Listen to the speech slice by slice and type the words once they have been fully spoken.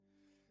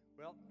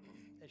Well,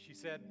 as she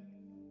said,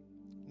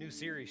 new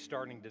series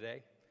starting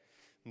today,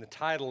 and the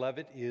title of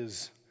it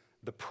is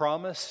The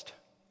Promised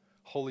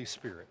Holy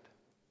Spirit.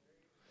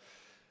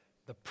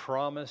 The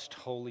Promised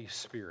Holy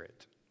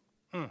Spirit.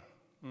 Let's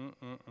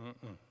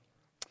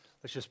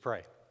just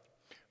pray.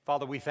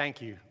 Father, we thank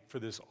you for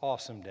this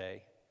awesome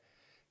day.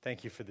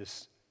 Thank you for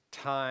this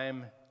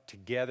time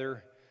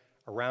together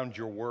around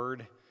your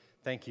word.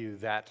 Thank you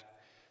that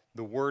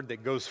the word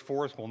that goes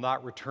forth will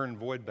not return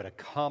void, but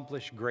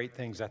accomplish great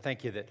things. I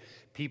thank you that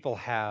people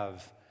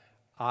have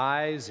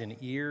eyes and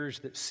ears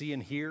that see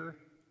and hear.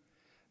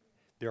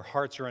 Their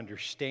hearts are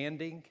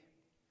understanding,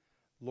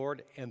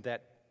 Lord, and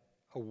that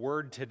a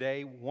word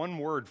today, one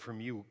word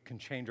from you can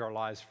change our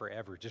lives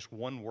forever. Just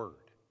one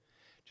word.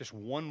 Just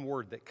one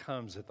word that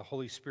comes that the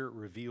Holy Spirit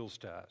reveals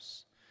to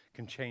us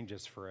can change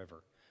us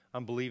forever.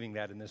 I'm believing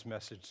that in this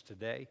message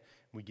today.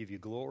 We give you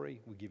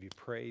glory. We give you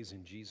praise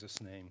in Jesus'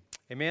 name.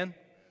 Amen.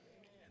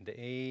 And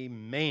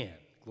amen.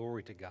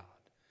 Glory to God.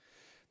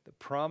 The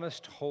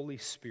promised Holy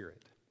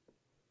Spirit.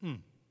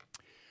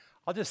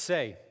 I'll just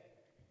say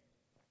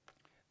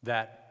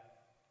that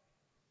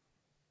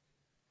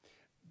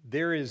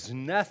there is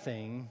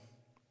nothing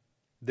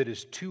that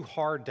is too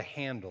hard to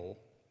handle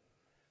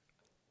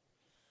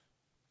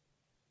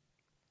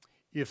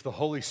if the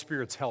Holy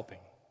Spirit's helping.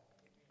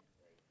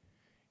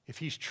 If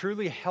He's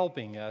truly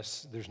helping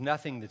us, there's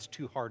nothing that's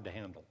too hard to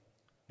handle.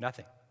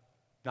 Nothing.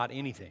 Not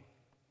anything.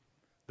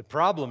 The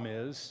problem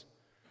is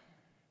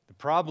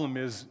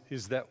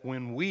that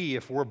when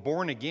if we're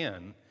born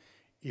again,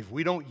 if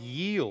we don't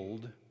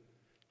yield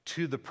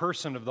to the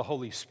person of the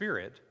Holy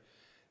Spirit,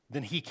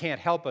 then He can't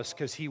help us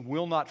because He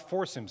will not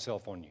force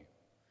Himself on you.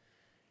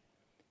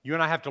 You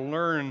and I have to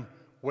learn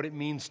what it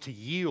means to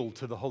yield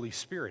to the Holy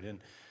Spirit. And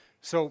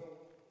so,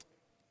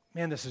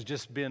 man, this has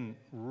just been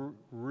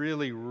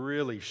really,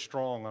 really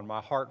strong on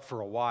my heart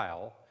for a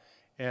while.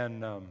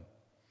 And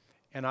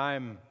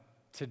I'm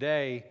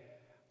today,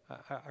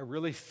 I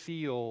really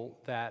feel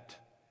that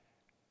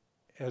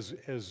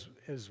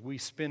as we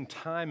spend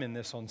time in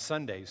this on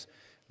Sundays,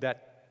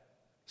 that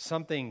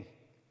something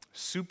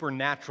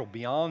supernatural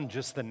beyond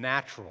just the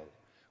natural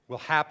will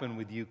happen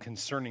with you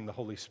concerning the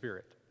Holy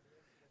Spirit.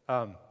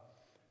 The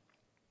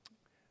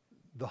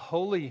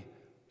Holy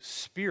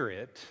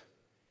Spirit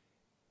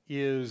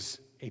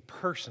is a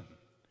person.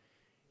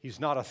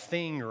 He's not a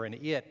thing or an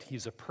it.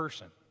 He's a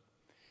person.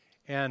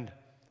 And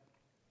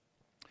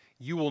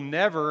you will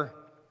never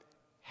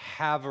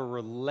have a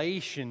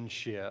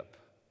relationship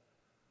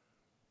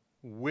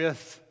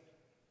with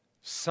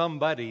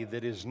somebody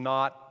that is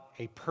not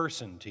a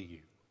person to you.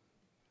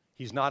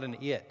 He's not an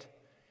it.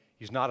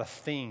 He's not a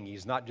thing.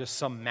 He's not just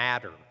some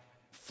matter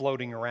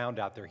floating around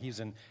out there.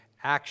 He's an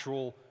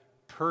actual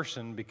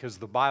person because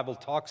the Bible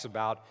talks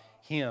about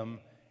Him,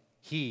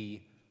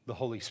 He, the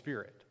Holy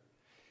Spirit.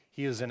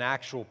 He is an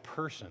actual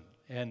person.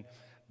 And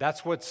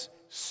that's what's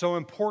so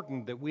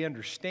important that we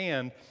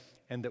understand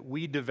and that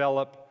we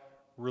develop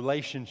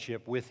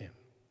relationship with Him.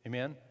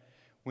 Amen?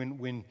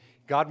 When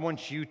God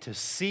wants you to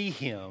see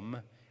Him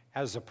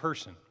as a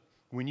person.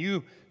 When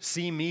you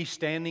see me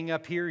standing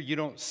up here, you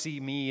don't see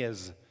me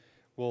as,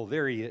 well,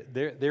 there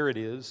it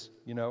is,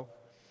 you know.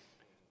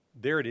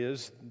 There it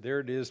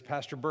is,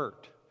 Pastor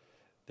Bert.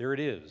 There it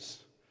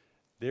is.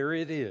 There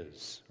it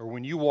is. Or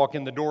when you walk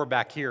in the door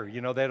back here,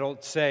 you know, they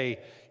don't say,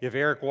 if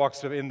Eric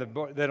walks in the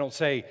door, they don't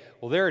say,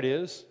 well, there it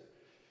is.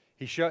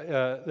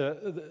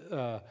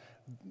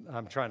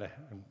 I'm trying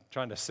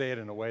to say it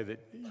in a way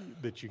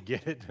that you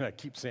get it, and I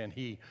keep saying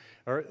he.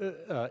 Or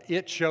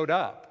it showed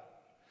up.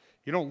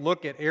 You don't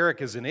look at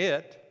Eric as an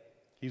it.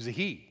 He's a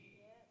he,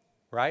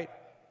 right?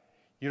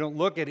 You don't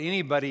look at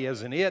anybody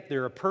as an it.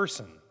 They're a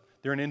person.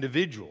 They're an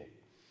individual.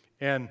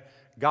 And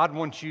God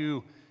wants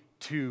you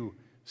to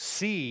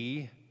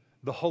see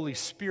the Holy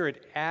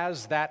Spirit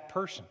as that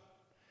person.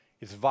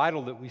 It's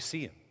vital that we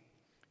see Him.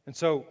 And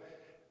so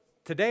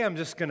today I'm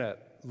just going to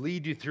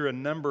lead you through a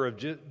number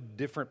of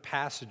different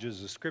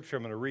passages of Scripture.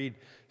 I'm going to read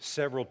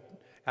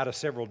out of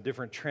several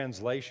different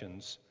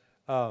translations.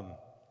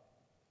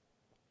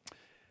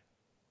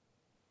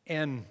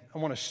 And I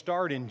want to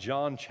start in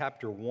John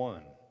chapter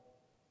 1.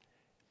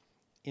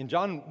 In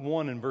John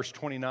 1 and verse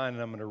 29,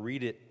 and I'm going to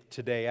read it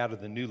today out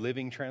of the New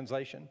Living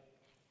Translation.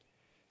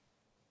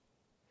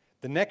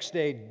 The next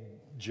day,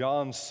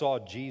 John saw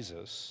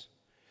Jesus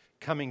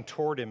coming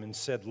toward him and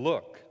said,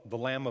 "Look, the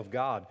Lamb of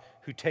God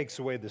who takes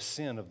away the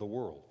sin of the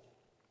world.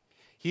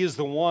 He is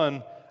the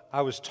one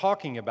I was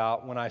talking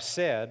about when I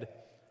said,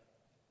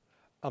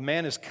 a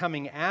man is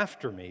coming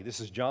after me." This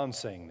is John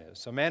saying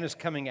this. "A man is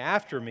coming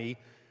after me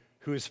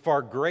who is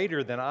far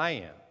greater than I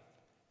am,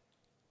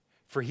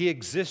 for he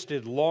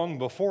existed long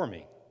before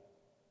me.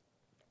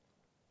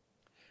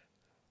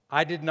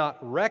 I did not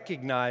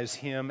recognize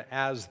him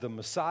as the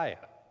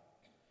Messiah."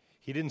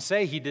 He didn't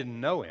say he didn't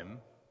know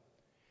him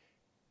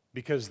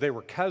because they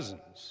were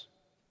cousins.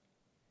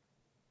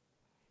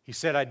 He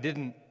said, "I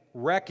didn't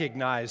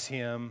recognize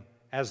him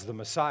as the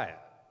Messiah.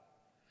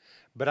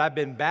 But I've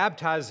been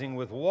baptizing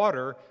with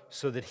water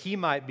so that he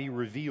might be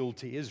revealed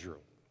to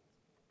Israel."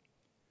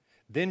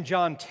 Then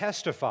John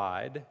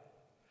testified,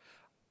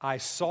 I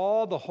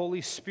saw the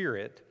Holy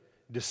Spirit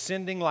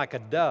descending like a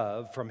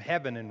dove from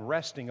heaven and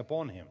resting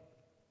upon him.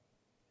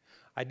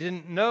 I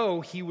didn't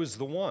know he was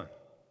the one.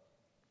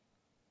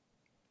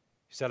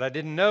 He said, I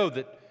didn't know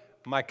that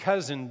my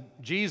cousin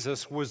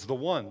Jesus was the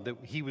one, that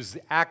he was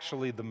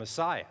actually the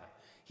Messiah.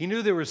 He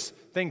knew there was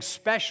things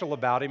special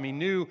about him. He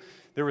knew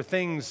there were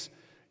things,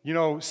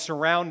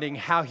 surrounding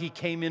how he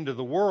came into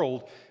the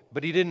world,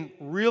 but he didn't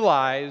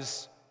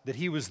realize that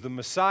he was the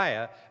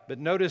Messiah. But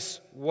notice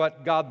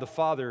what God the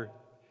Father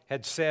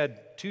had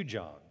said to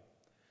John.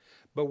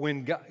 But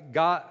when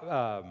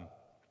I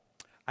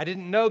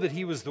didn't know that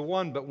he was the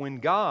one, but when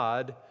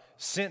God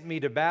sent me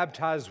to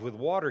baptize with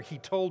water, he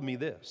told me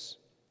this.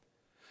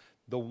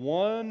 The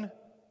one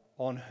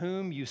on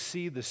whom you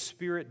see the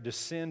Spirit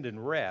descend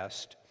and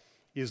rest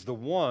is the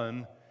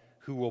one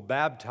who will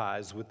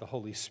baptize with the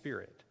Holy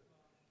Spirit.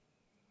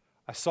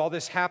 I saw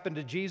this happen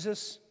to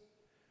Jesus,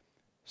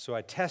 so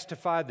I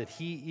testify that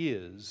he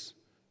is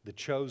the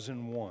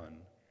chosen one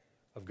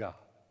of God.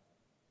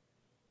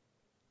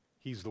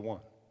 He's the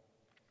one.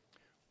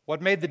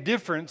 What made the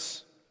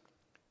difference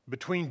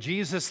between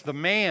Jesus the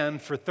man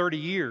for 30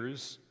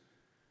 years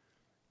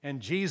and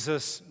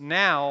Jesus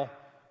now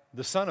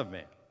the Son of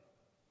Man?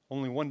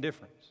 Only one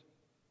difference.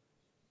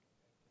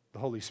 The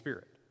Holy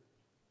Spirit.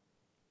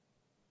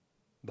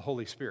 The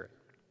Holy Spirit.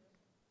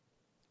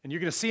 And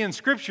you're going to see in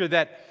Scripture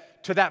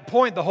that to that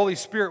point the Holy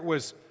Spirit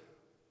was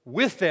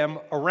with them,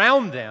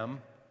 around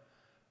them,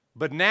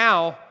 but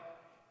now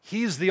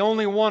he's the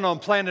only one on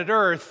planet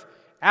Earth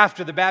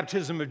after the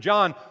baptism of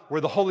John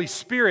where the Holy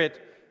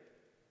Spirit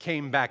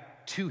came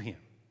back to him,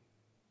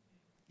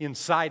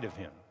 inside of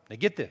him. Now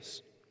get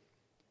this.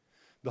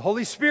 The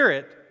Holy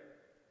Spirit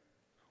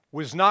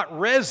was not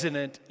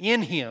resident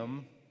in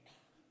him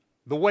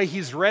the way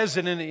he's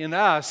resident in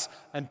us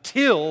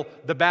until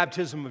the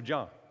baptism of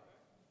John.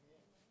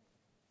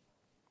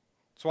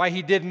 That's why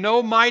he did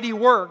no mighty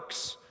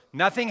works.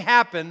 Nothing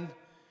happened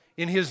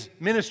in his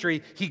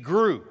ministry. He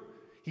grew.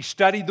 He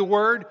studied the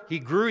Word. He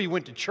grew. He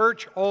went to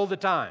church all the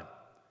time.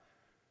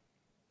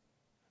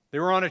 They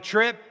were on a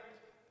trip.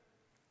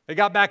 They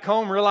got back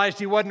home, realized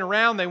he wasn't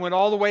around. They went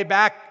all the way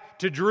back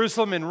to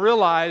Jerusalem and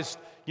realized,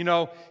 he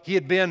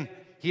had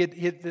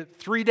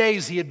 3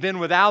 days he had been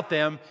without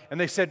them. And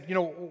they said,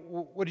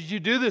 what did you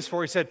do this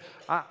for? He said,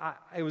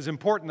 it was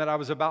important that I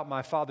was about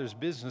my Father's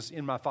business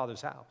in my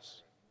Father's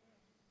house.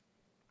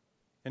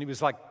 And he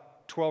was like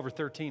 12 or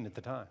 13 at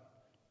the time.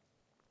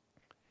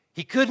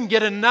 He couldn't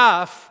get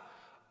enough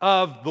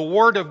of the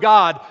Word of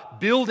God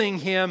building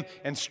him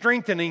and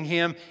strengthening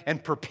him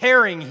and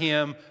preparing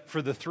him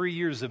for the 3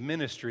 years of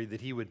ministry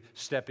that he would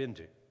step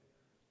into.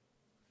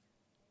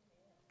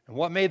 And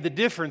what made the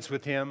difference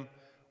with him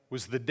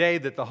was the day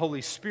that the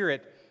Holy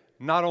Spirit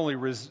not only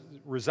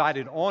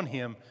resided on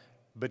him,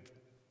 but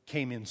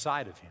came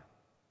inside of him.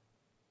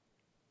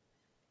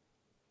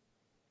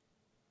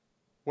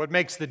 What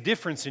makes the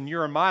difference in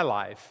your and my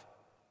life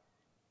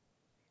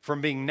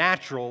from being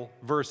natural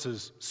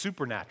versus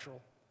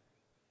supernatural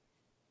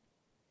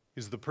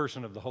is the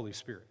person of the Holy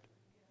Spirit.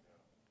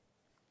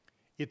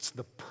 It's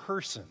the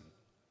person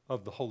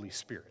of the Holy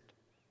Spirit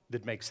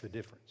that makes the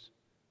difference.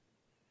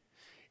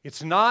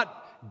 It's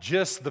not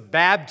just the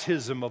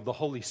baptism of the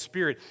Holy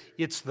Spirit,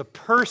 it's the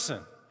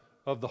person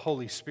of the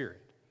Holy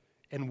Spirit.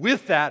 And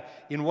with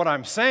that, in what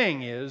I'm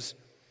saying is,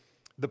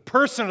 the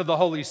person of the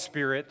Holy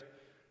Spirit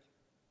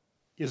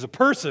is a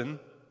person,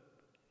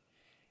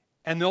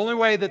 and the only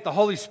way that the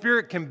Holy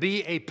Spirit can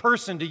be a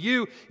person to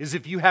you is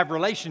if you have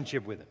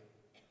relationship with Him.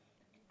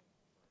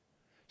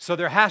 So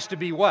there has to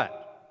be what?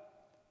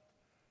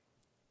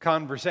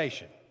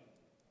 Conversation.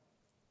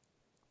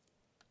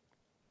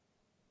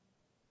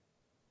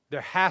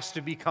 There has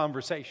to be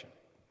conversation.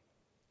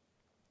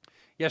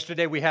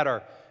 Yesterday we had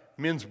our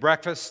men's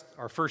breakfast,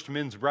 our first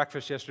men's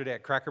breakfast yesterday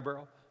at Cracker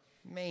Barrel.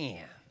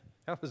 Man,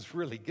 that was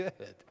really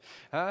good.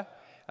 Huh?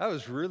 That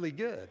was really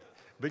good.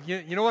 But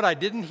you know what I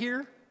didn't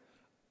hear?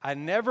 I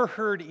never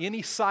heard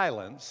any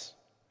silence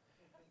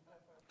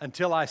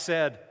until I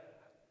said,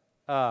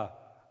 I've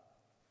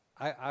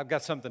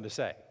got something to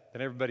say.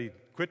 And everybody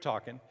quit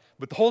talking.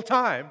 But the whole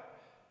time,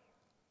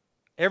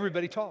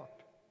 everybody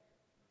talked.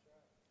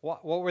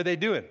 What were they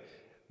doing?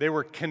 They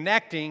were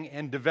connecting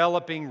and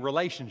developing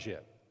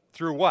relationship.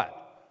 Through what?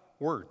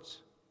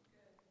 Words.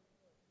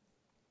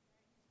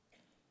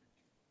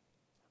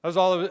 That's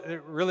all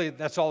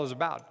it was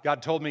about.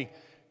 God told me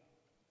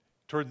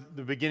toward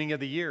the beginning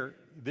of the year,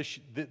 this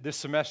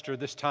semester,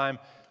 this time,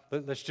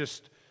 let's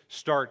just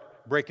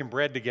start breaking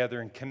bread together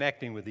and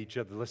connecting with each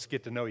other. Let's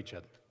get to know each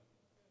other.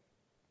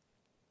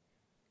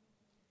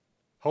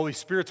 Holy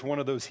Spirit's one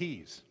of those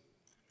He's.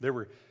 There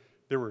were.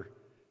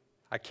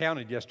 I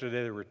counted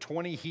yesterday. There were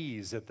 20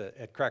 He's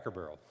at Cracker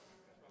Barrel,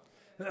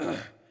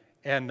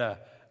 and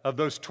of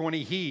those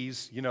 20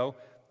 He's,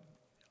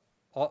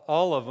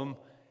 all of them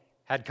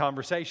had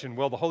conversation.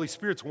 Well, the Holy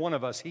Spirit's one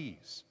of us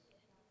He's.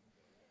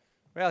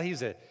 Well,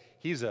 he's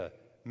a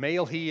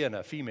male He and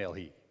a female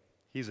He.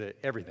 He's a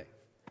everything.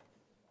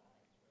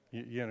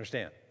 You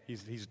understand?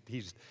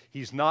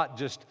 He's not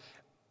just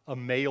a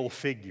male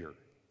figure.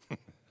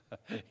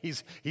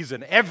 He's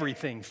an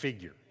everything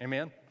figure.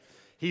 Amen?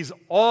 He's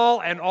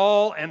all and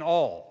all and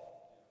all.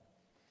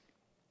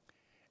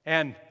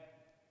 And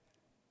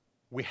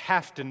we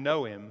have to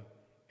know Him,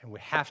 and we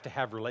have to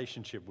have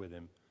relationship with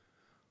Him,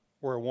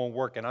 or it won't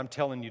work. And I'm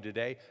telling you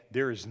today,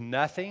 there is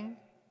nothing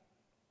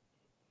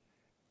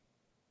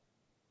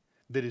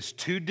that is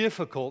too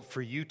difficult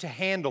for you to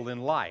handle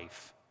in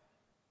life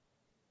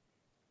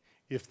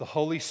if the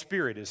Holy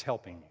Spirit is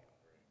helping you.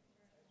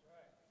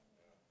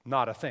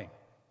 Not a thing.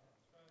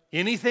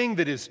 Anything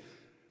that is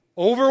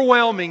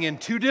overwhelming and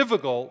too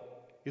difficult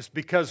is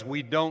because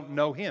we don't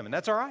know Him, and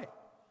that's all right.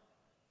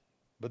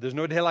 But there's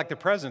no day like the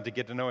present to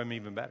get to know Him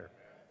even better.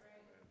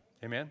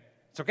 Amen?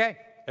 It's okay.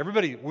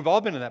 Everybody, we've all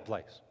been in that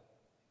place.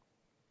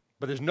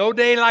 But there's no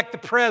day like the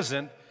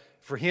present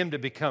for Him to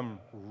become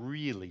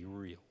really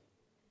real.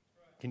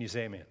 Can you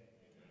say amen?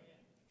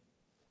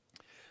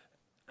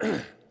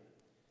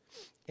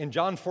 In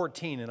John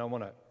 14, and I'm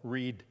going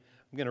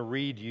to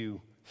read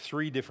you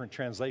 3 different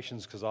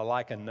translations because I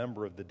like a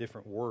number of the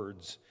different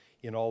words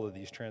in all of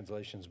these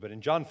translations. But in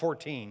John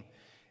 14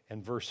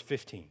 and verse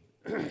 15.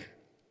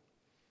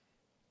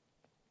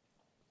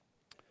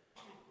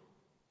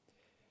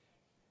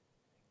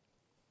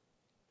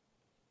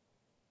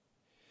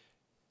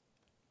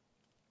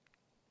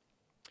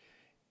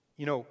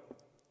 You know,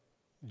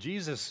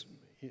 Jesus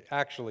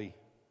actually,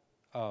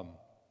 a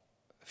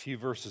few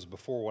verses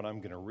before what I'm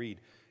going to read,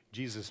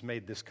 Jesus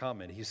made this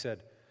comment. He said,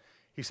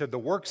 the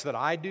works that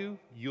I do,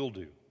 you'll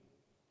do.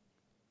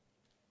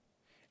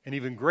 And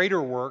even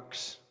greater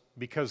works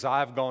because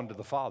I've gone to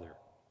the Father.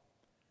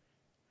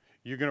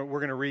 We're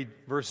going to read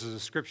verses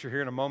of Scripture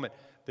here in a moment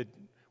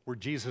where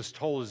Jesus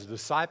told His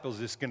disciples,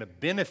 it's going to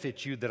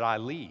benefit you that I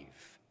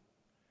leave.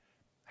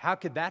 How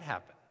could that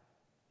happen?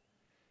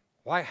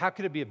 Why? How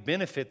could it be a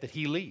benefit that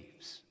He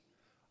leaves?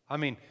 I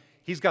mean,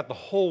 He's got the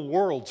whole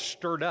world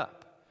stirred up.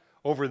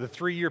 Over the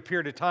 3-year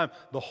period of time,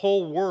 the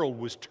whole world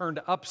was turned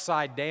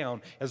upside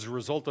down as a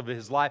result of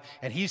His life,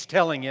 and He's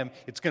telling him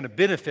it's going to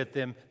benefit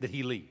them that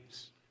He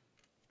leaves.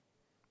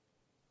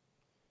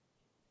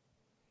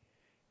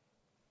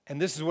 And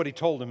this is what He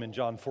told him in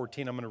John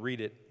 14. I'm going to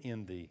read it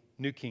in the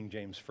New King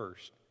James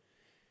first.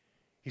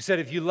 He said,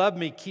 if you love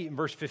me, in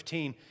verse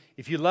 15,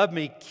 if you love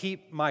me,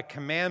 keep my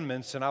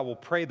commandments, and I will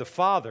pray the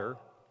Father,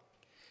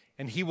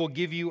 and He will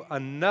give you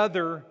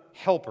another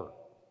helper.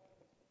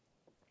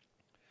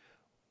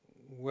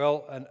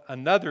 Well,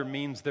 another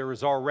means there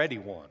is already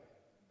one.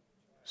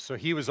 So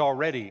He was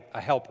already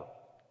a helper,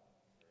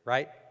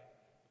 right?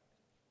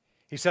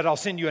 He said, I'll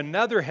send you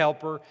another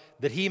helper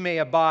that He may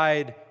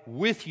abide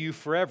with you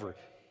forever.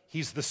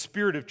 He's the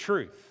Spirit of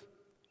truth.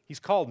 He's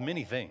called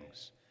many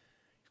things.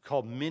 He's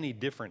called many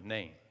different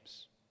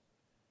names.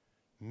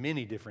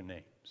 Many different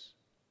names.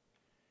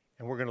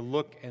 And we're going to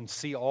look and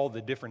see all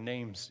the different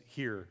names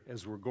here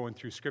as we're going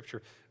through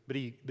Scripture. But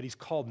He's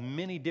called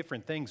many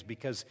different things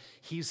because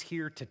He's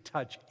here to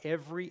touch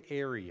every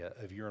area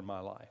of your and my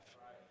life.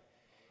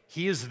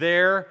 He is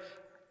there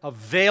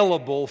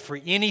available for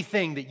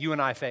anything that you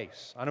and I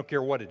face. I don't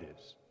care what it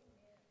is.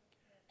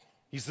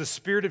 He's the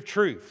Spirit of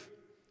truth,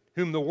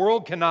 whom the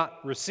world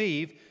cannot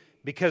receive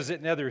because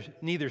it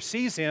neither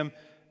sees Him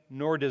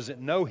nor does it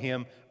know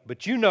Him,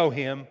 but you know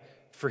Him,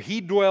 for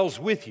He dwells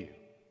with you.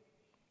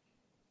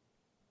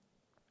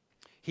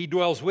 He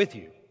dwells with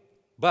you,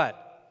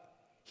 but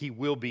He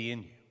will be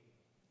in you.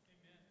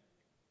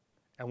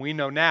 And we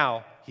know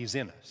now He's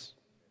in us.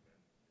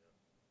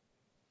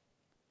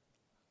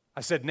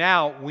 I said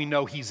now we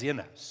know He's in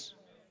us.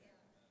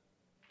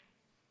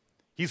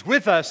 He's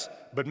with us,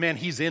 but man,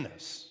 He's in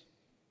us.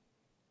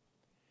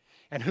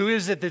 And who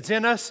is it that's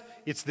in us?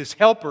 It's this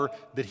helper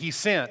that He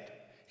sent.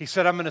 He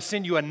said, I'm going to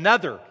send you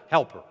another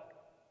helper.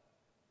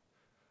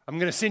 I'm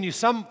going to send you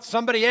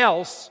somebody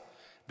else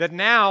that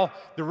now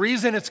the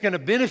reason it's going to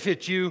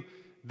benefit you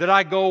that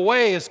I go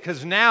away is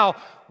because now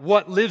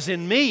what lives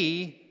in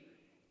me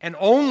and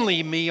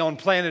only me on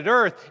planet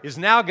Earth is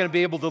now going to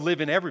be able to live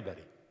in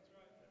everybody.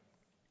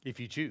 If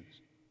you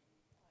choose.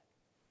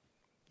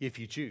 If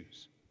you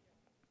choose.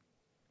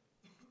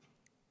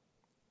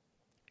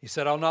 He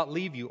said, I'll not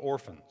leave you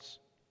orphans.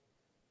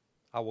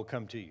 I will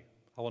come to you.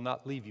 I will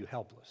not leave you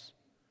helpless.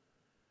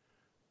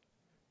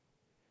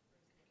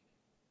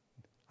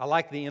 I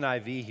like the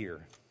NIV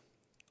here.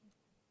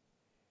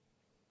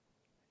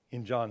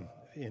 In John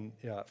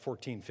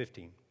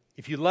 14:15.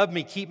 If you love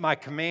me, keep my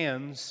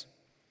commands,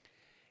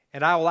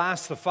 and I will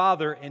ask the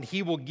Father, and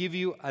He will give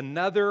you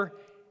another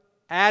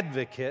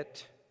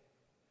advocate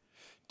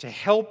to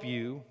help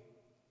you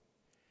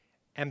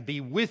and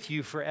be with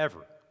you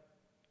forever.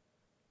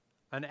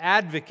 An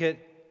advocate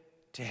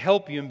to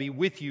help you and be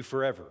with you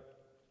forever.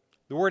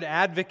 The word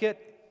advocate,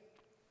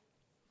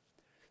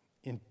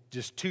 in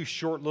just 2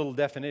 short little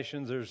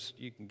definitions,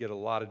 you can get a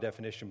lot of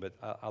definition, but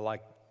I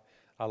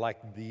like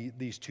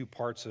these 2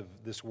 parts of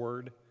this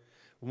word.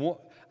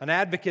 An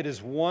advocate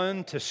is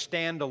one to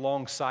stand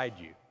alongside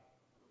you.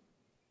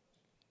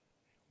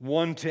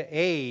 One to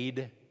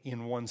aid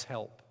in one's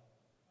help.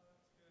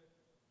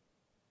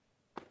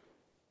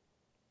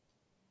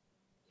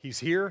 He's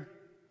here,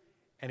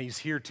 and He's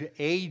here to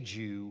aid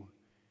you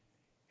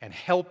and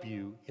help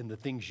you in the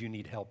things you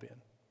need help in.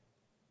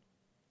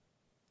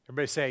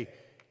 Everybody say,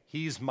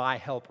 He's my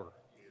helper.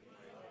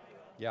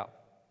 Yeah,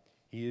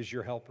 He is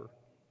your helper.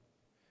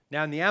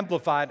 Now, in the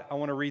Amplified, I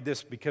want to read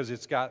this because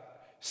it's got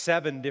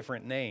 7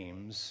 different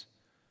names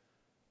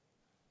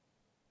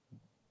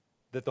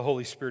that the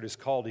Holy Spirit is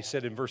called. He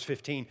said in verse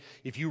 15,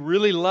 if you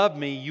really love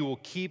me, you will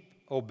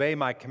obey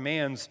my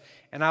commands,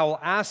 and I will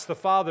ask the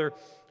Father,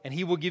 and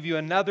He will give you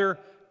another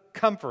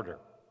comforter.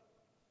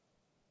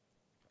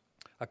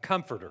 A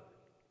comforter.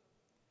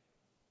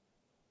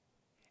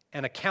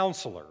 And a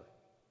counselor.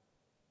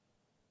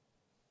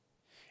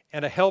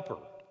 And a helper.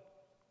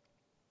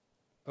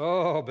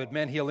 Oh, but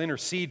man, He'll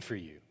intercede for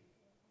you.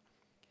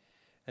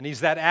 And He's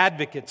that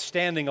advocate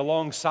standing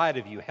alongside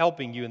of you,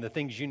 helping you in the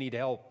things you need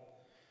help.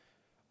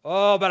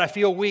 Oh, but I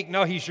feel weak.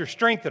 No, He's your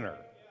strengthener.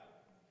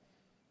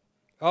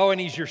 Oh, and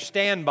He's your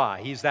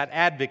standby. He's that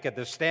advocate,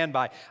 the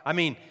standby. I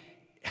mean,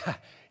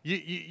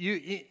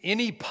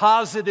 any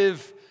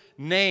positive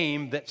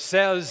name that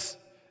says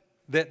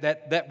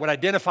that would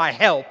identify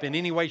help in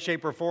any way,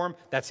 shape, or form,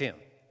 that's Him.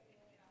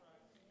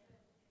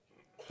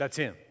 That's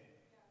Him.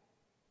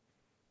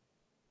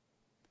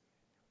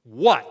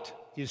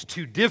 What is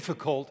too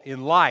difficult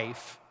in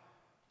life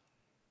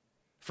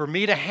for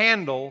me to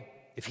handle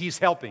if He's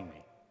helping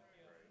me?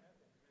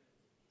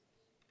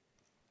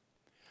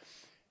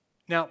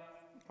 Now,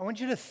 I want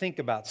you to think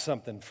about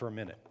something for a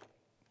minute.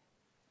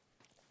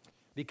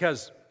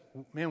 Because,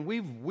 man,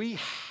 we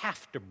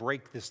have to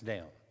break this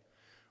down.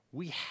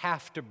 We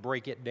have to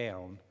break it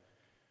down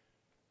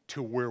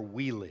to where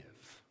we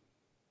live.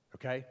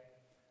 Okay?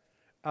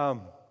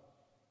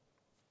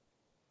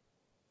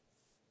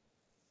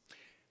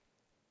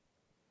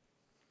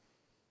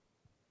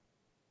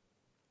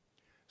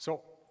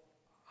 So,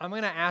 I'm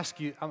going to ask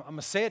you, I'm going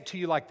to say it to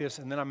you like this,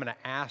 and then I'm going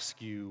to ask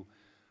you,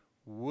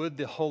 would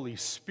the Holy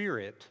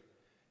Spirit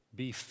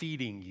be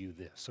feeding you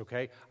this,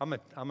 okay? I'm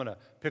going to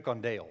pick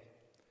on Dale.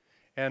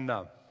 And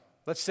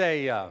let's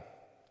say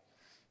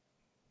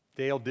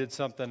Dale did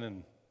something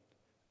and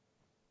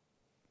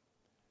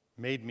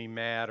made me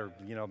mad, or,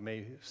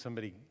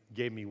 somebody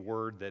gave me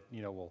word that,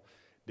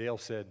 Dale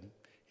said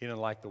he didn't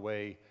like the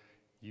way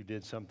you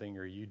did something,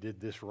 or you did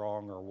this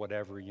wrong, or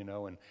whatever,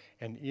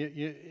 and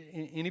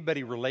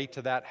anybody relate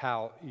to that,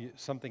 how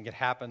something could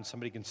happen,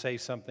 somebody can say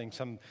something,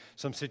 some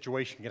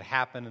situation could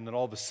happen, and then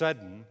all of a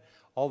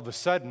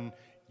sudden,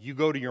 you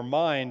go to your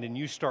mind and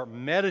you start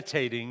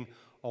meditating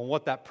on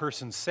what that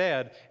person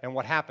said, and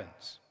what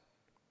happens?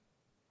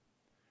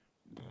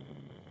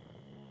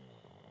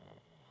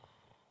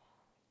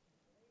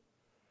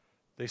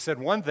 They said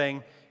one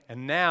thing,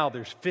 and now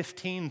there's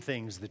 15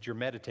 things that you're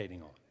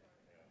meditating on.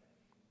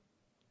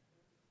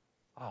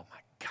 Oh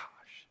my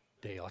gosh,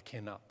 Dale, I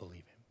cannot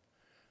believe him.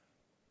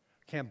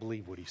 I can't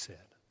believe what he said.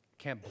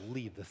 I can't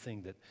believe the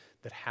thing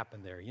that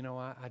happened there.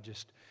 I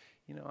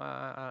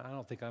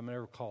don't think I'm going to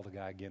ever call the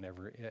guy again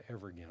ever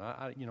again.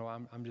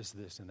 I'm just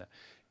this and that.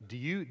 Do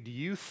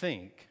you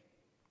think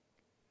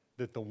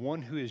that the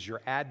one who is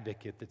your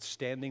advocate that's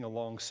standing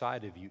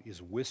alongside of you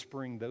is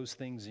whispering those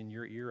things in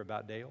your ear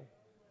about Dale?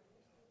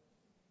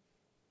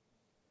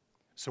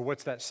 So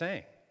what's that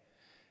saying?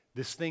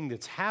 This thing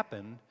that's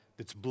happened,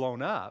 that's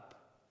blown up,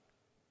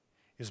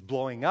 is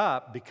blowing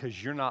up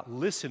because you're not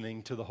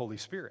listening to the Holy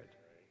Spirit.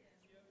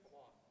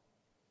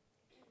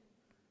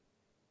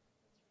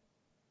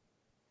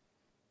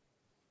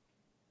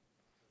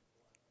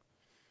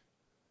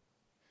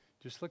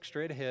 Just look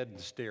straight ahead and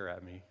stare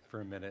at me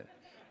for a minute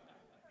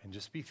and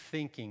just be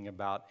thinking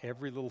about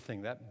every little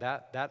thing.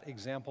 That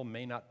example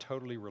may not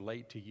totally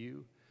relate to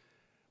you,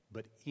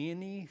 but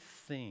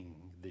anything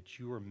that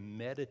you are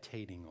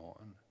meditating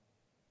on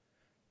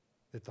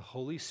that the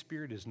Holy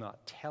Spirit is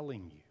not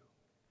telling you,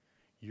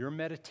 your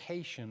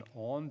meditation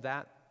on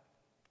that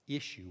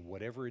issue,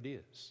 whatever it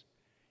is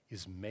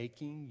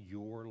making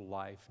your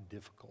life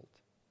difficult.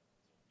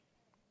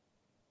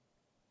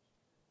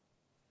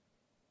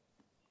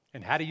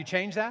 And how do you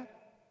change that?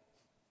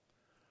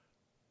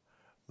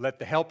 Let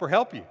the helper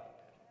help you.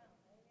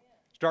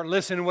 Start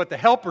listening to what the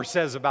helper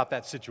says about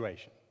that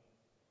situation.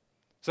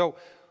 So,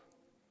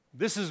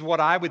 this is what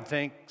I would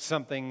think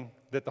something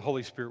that the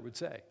Holy Spirit would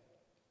say.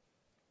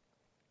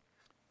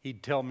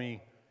 He'd tell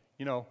me,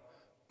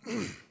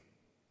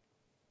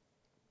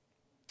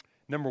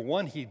 number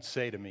one, he'd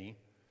say to me,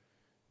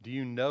 do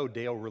you know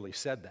Dale really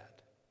said that?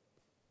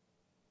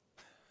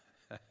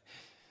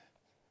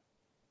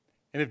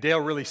 And if Dale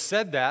really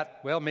said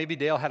that, well, maybe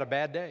Dale had a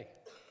bad day.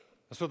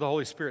 That's what the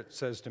Holy Spirit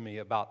says to me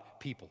about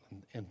people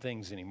and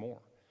things anymore.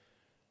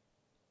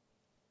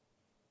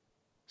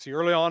 See,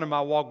 early on in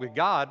my walk with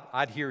God,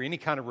 I'd hear any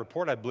kind of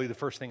report, I'd believe the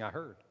first thing I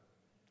heard.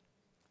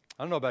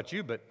 I don't know about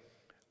you, but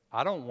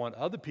I don't want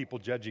other people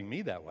judging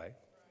me that way.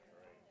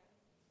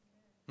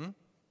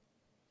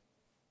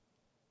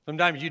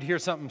 Sometimes you'd hear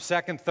something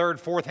second, third,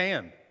 fourth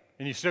hand,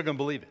 and you're still going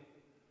to believe it.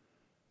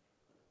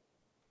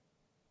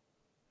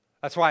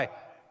 That's why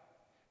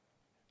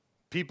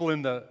people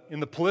in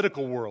the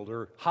political world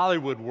or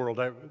Hollywood world,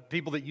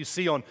 people that you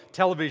see on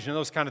television,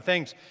 those kind of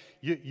things,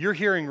 you're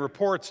hearing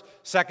reports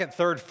second,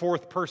 third,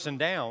 fourth person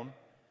down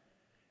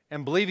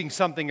and believing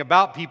something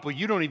about people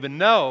you don't even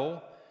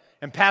know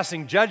and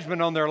passing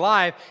judgment on their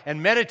life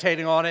and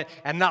meditating on it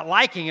and not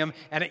liking them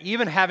and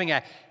even having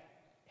a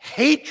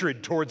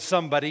hatred towards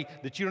somebody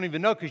that you don't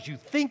even know because you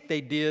think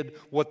they did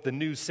what the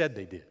news said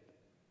they did.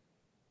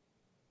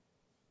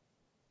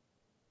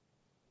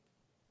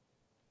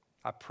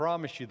 I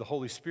promise you the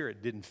Holy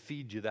Spirit didn't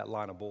feed you that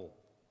line of bull.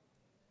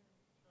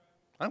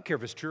 I don't care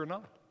if it's true or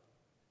not.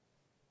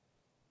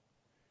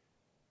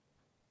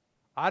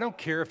 I don't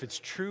care if it's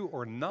true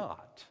or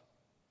not.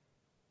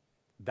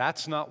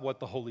 That's not what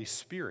the Holy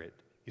Spirit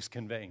is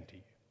conveying to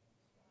you.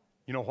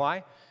 You know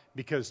why?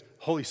 Because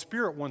Holy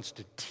Spirit wants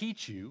to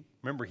teach you.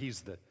 Remember, He's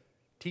the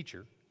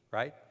teacher,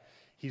 right?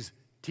 He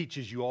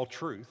teaches you all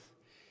truth.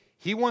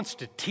 He wants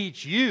to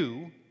teach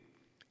you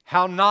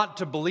how not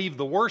to believe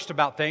the worst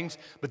about things,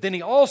 but then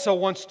He also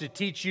wants to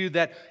teach you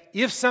that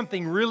if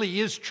something really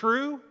is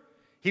true,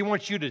 He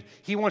wants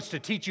to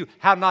teach you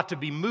how not to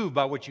be moved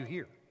by what you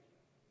hear.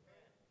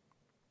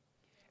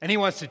 And He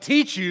wants to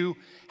teach you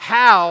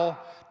how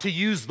to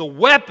use the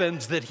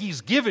weapons that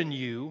He's given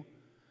you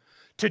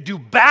to do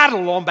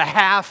battle on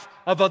behalf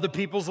of other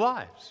people's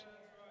lives.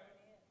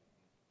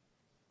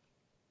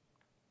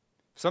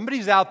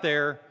 Somebody's out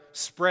there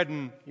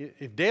spreading,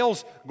 if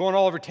Dale's going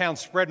all over town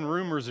spreading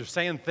rumors or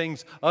saying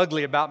things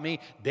ugly about me,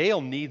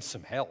 Dale needs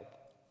some help.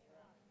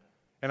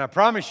 And I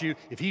promise you,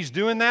 if he's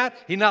doing that,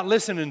 he's not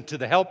listening to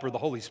the helper, the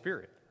Holy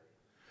Spirit.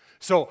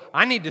 So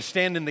I need to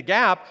stand in the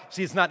gap.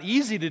 See, it's not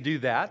easy to do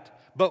that,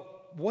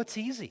 but what's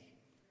easy?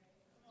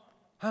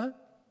 Huh?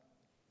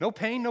 No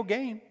pain, no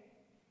gain.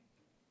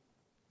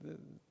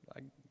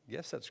 I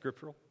guess that's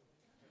scriptural.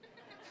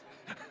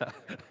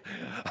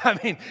 I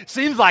mean,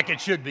 seems like it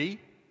should be.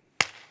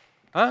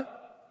 Huh?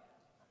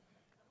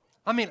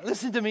 I mean,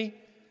 listen to me.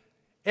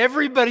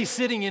 Everybody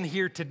sitting in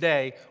here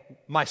today,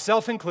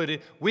 myself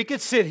included, we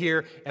could sit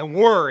here and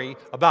worry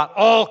about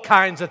all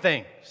kinds of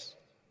things.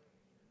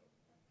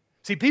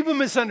 See, people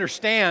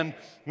misunderstand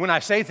when I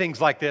say things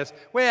like this.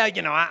 Well,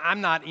 you know,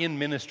 I'm not in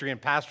ministry and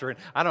pastoring.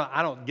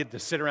 I don't get to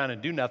sit around and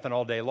do nothing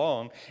all day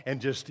long and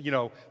just, you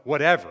know,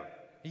 whatever.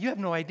 You have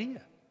no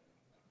idea.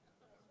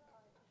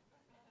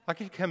 I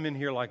could come in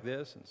here like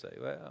this and say,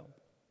 well,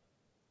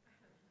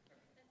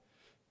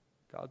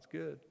 God's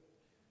good.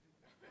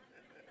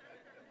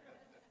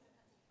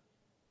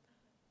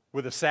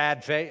 With a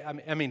sad face.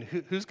 I mean,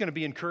 who's going to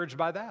be encouraged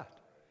by that?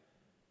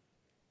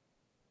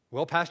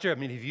 Well, Pastor, I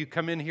mean, have you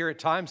come in here at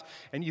times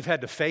and you've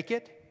had to fake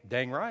it?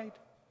 Dang right.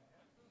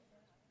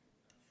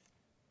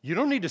 You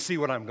don't need to see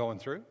what I'm going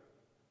through.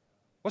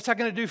 What's that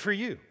going to do for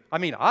you? I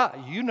mean,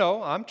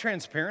 I'm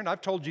transparent. I've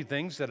told you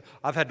things that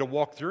I've had to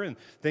walk through and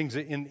things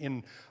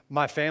in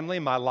my family,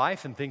 my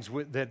life, and things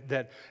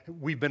that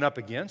we've been up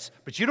against.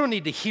 But you don't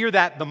need to hear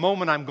that the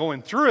moment I'm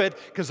going through it,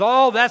 because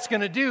all that's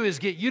going to do is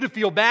get you to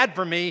feel bad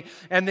for me,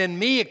 and then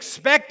me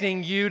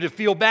expecting you to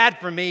feel bad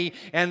for me,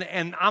 and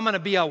I'm going to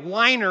be a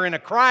whiner and a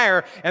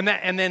crier, and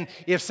then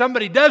if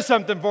somebody does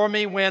something for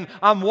me when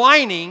I'm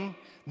whining,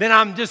 then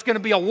I'm just going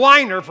to be a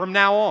whiner from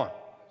now on.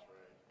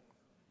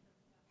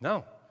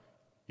 No.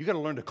 You got to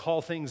learn to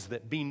call things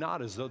that be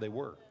not as though they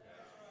were.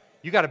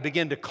 You got to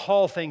begin to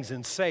call things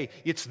and say,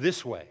 it's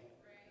this way.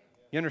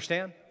 You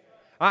understand?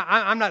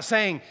 I'm not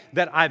saying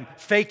that I'm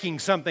faking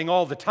something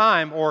all the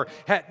time or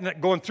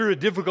going through a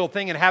difficult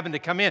thing and having to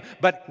come in.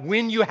 But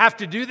when you have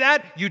to do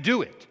that, you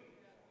do it.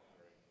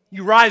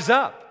 You rise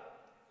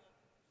up.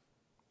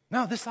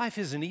 No, this life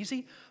isn't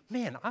easy.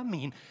 Man, I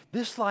mean,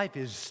 this life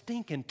is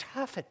stinking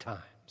tough at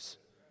times.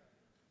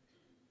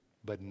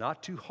 But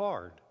not too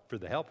hard for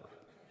the helper.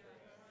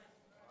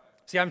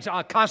 See, I'm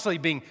constantly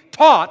being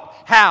taught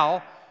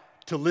how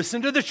to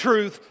listen to the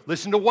truth,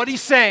 listen to what He's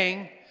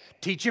saying,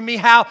 teaching me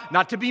how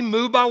not to be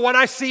moved by what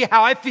I see,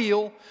 how I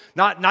feel,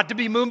 not to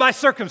be moved by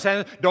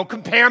circumstances. Don't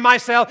compare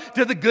myself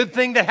to the good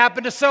thing that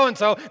happened to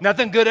so-and-so.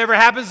 Nothing good ever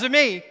happens to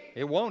me.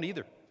 It won't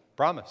either.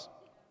 Promise.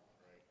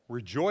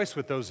 Rejoice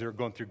with those that are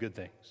going through good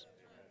things.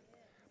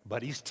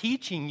 But He's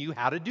teaching you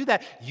how to do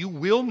that. You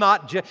will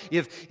not,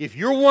 if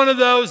you're one of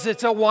those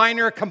that's a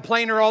whiner, a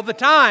complainer all the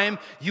time,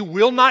 you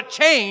will not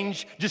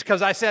change just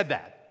because I said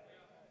that.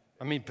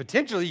 I mean,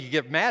 potentially you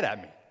get mad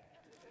at me.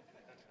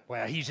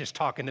 Well, he's just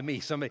talking to me.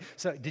 So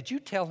did you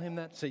tell him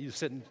that? So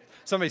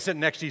somebody sitting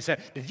next to you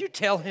said, did you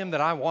tell him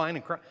that I whine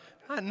and cry?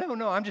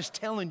 No, I'm just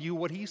telling you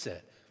what he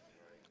said.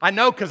 I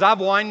know because I've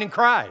whined and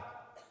cried.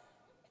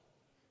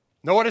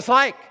 Know what it's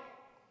like.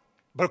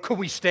 But could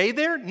we stay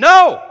there?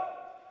 No.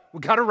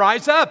 We've got to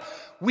rise up.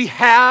 We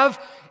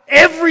have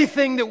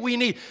everything that we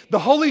need. The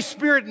Holy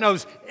Spirit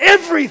knows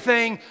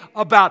everything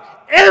about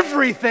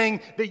everything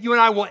that you and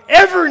I will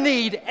ever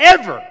need,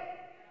 ever.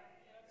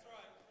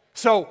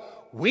 So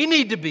we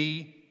need to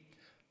be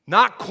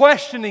not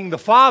questioning the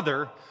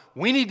Father.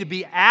 We need to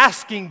be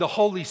asking the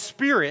Holy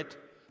Spirit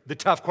the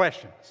tough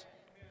questions.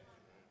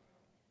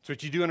 That's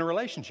what you do in a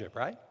relationship,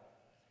 right?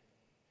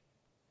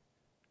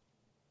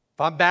 If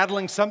If I'm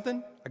battling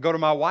something, I go to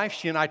my wife,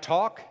 she and I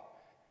talk.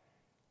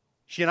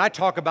 She and I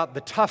talk about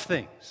the tough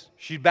things.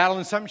 She's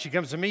battling something, she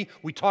comes to me,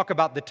 we talk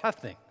about the tough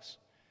things.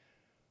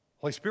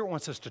 Holy Spirit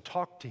wants us to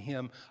talk to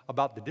Him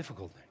about the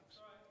difficult things.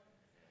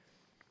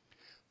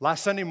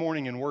 Last Sunday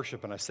morning in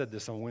worship, and I said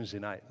this on Wednesday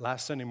night,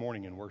 last Sunday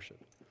morning in worship,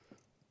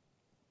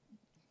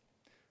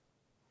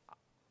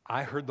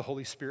 I heard the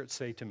Holy Spirit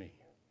say to me,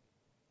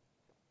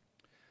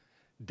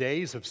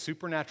 days of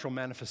supernatural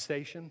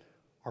manifestation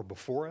are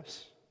before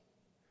us,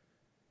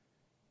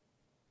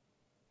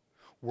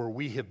 where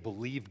we have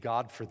believed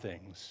God for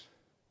things,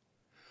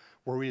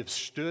 where we have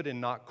stood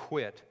and not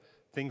quit.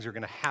 Things are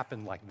going to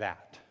happen like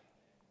that.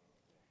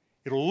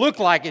 It'll look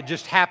like it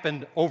just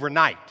happened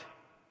overnight.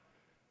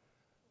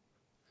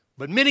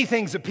 But many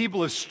things that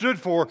people have stood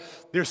for,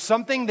 there's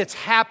something that's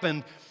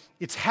happened.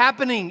 It's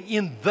happening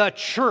in the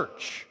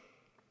church.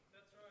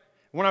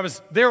 When I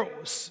was there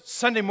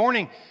Sunday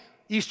morning,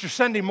 Easter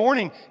Sunday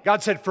morning,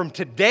 God said, from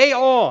today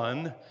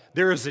on,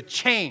 there is a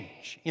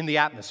change in the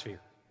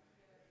atmosphere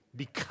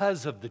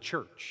because of the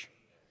church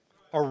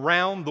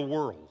around the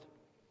world.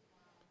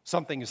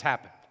 Something has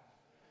happened.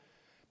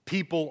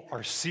 People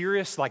are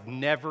serious like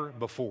never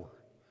before.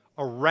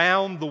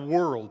 Around the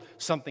world,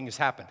 something has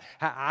happened.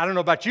 I don't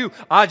know about you.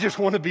 I just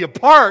want to be a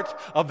part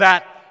of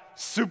that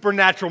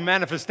supernatural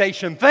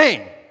manifestation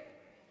thing.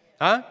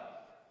 Huh?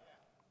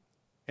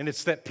 And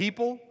it's that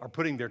people are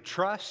putting their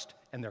trust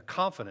and their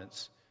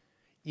confidence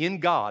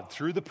in God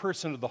through the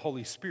person of the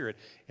Holy Spirit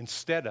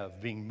instead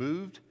of being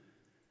moved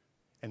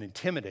and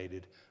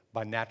intimidated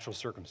by natural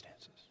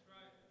circumstances.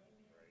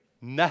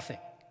 Nothing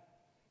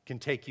can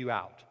take you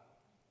out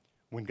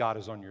when God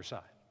is on your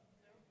side.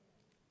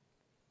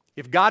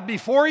 If God be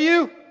for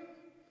you,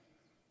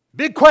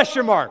 big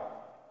question mark.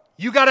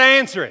 You got to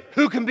answer it.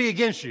 Who can be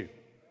against you?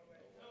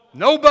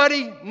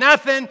 Nobody,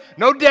 nothing,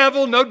 no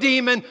devil, no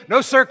demon,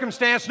 no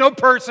circumstance, no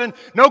person,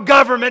 no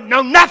government,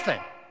 no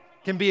nothing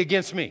can be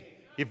against me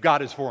if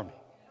God is for me.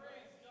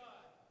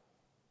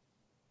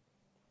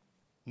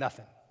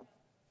 Nothing.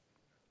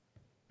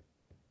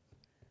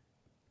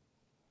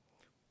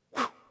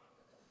 Whew.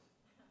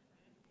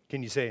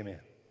 Can you say amen?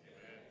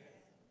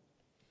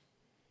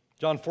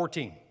 John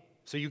 14.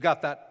 So you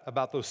got that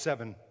about those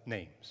 7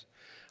 names.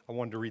 I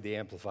wanted to read the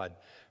Amplified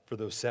for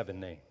those 7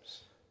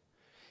 names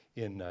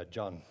in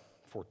John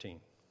 14.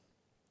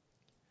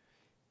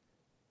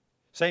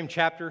 Same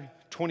chapter,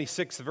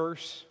 26th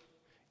verse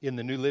in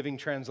the New Living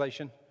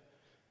Translation.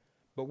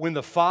 But when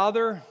the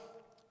Father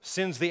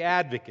sends the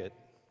advocate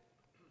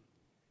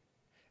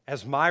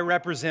as my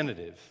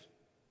representative,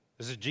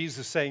 this is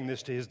Jesus saying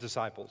this to his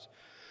disciples.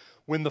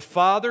 When the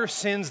Father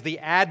sends the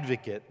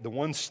advocate,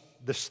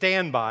 the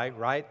standby,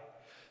 right?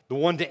 The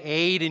one to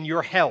aid in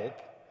your help,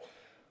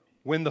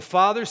 when the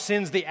Father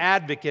sends the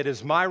advocate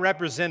as my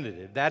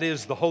representative, that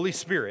is the Holy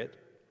Spirit,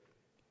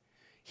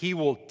 He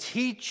will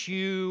teach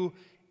you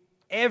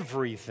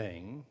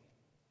everything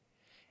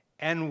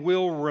and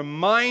will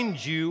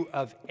remind you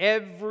of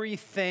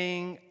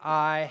everything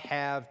I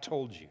have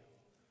told you.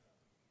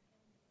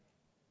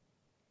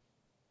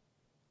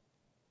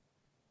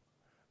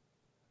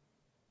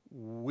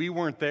 We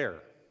weren't there.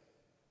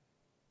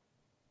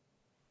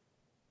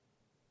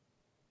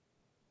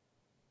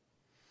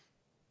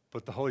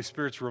 But the Holy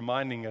Spirit's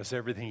reminding us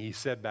everything He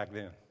said back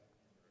then.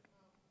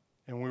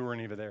 And we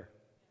weren't even there.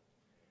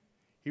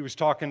 He was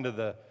talking to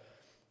the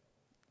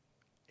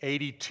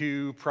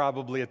 82,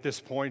 probably at this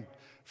point,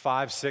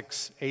 5,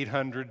 6,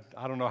 800.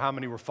 I don't know how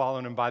many were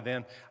following Him by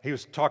then. He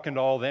was talking to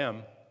all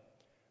them,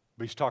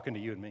 but He's talking to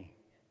you and me.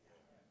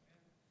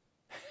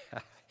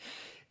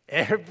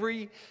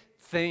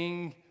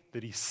 Everything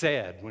that He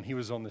said when He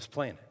was on this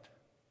planet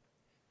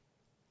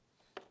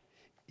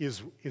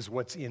is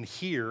what's in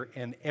here,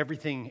 and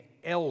everything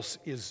else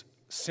is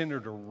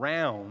centered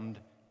around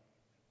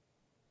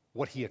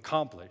what He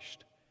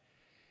accomplished.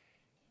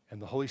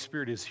 And the Holy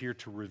Spirit is here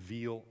to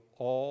reveal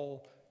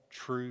all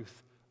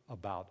truth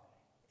about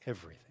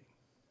everything.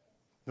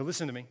 Now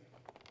listen to me.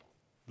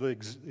 The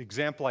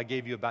example I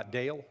gave you about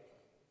Dale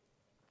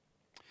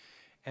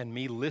and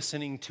me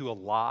listening to a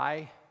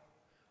lie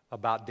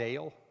about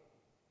Dale,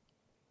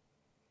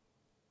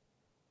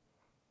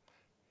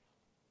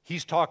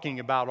 he's talking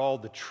about all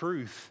the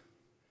truth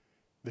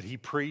that he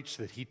preached,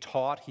 that he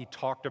taught, he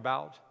talked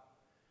about.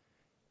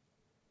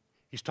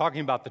 He's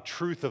talking about the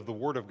truth of the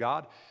Word of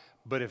God.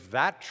 But if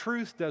that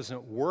truth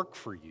doesn't work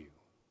for you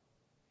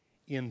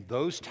in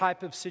those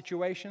type of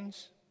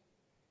situations,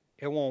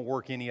 it won't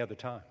work any other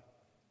time.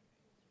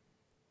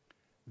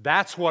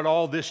 That's what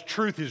all this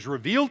truth is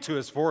revealed to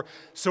us for,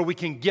 so we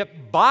can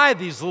get by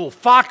these little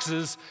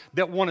foxes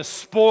that want to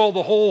spoil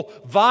the whole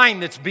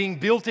vine that's being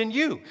built in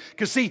you.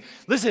 Because see,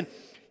 listen,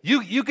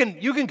 you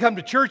can come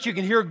to church, you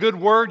can hear a good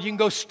word, you can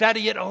go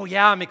study it, oh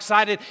yeah, I'm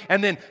excited,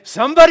 and then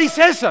somebody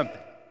says something.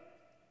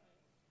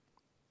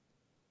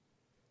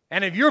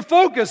 And if your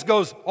focus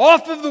goes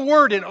off of the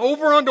word and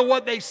over onto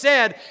what they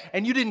said,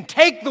 and you didn't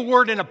take the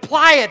word and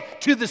apply it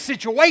to the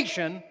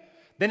situation,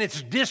 then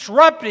it's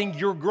disrupting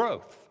your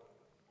growth.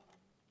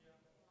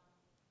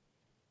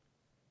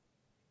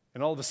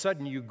 And all of a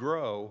sudden you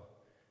grow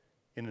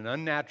in an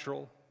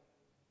unnatural,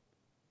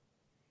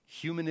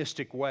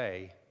 humanistic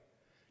way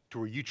to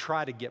where you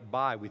try to get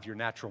by with your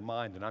natural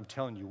mind. And I'm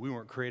telling you, we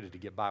weren't created to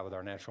get by with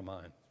our natural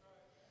mind.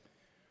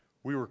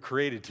 We were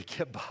created to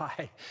get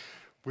by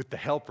with the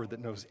helper that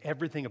knows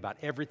everything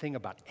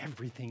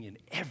in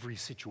every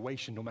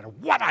situation, no matter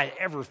what I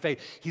ever face.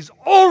 He's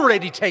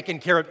already taken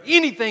care of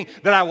anything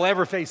that I will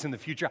ever face in the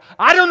future.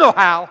 I don't know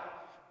how,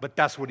 but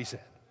that's what he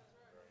said.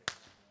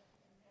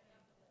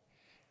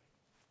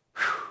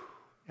 Whew.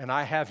 And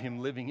I have him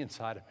living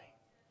inside of me.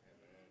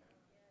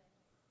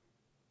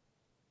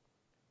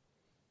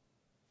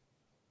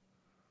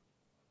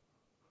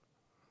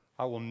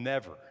 I will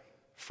never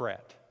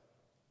fret.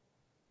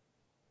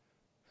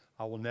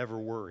 I will never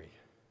worry.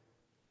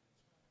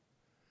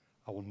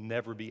 I will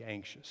never be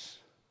anxious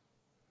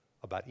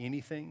about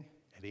anything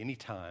at any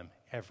time,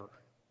 ever.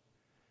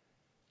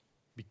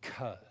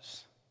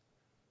 Because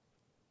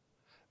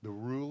the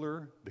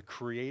ruler, the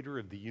creator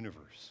of the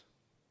universe,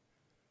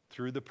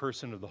 through the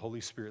person of the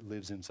Holy Spirit,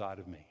 lives inside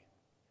of me.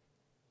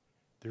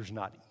 There's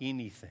not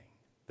anything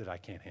that I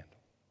can't handle.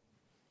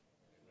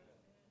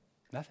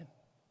 Nothing.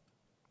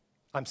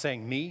 I'm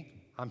saying me,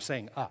 I'm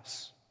saying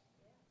us.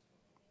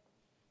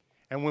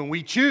 And when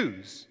we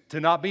choose to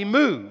not be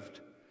moved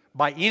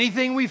by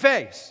anything we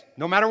face,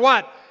 no matter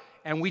what,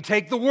 and we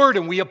take the Word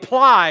and we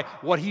apply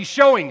what He's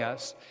showing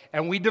us,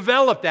 and we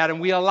develop that,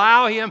 and we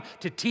allow Him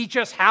to teach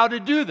us how to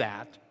do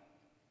that,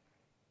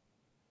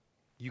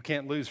 you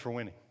can't lose for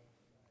winning.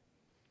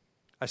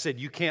 I said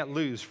you can't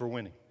lose for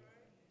winning.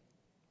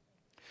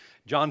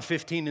 John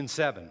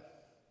 15:7.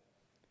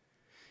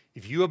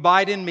 If you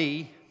abide in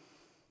me,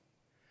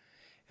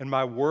 and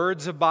my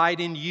words abide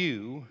in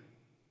you,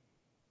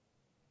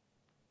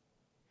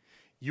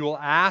 you will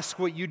ask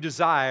what you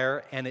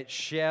desire, and it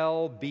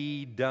shall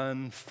be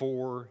done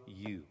for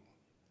you.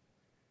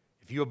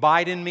 If you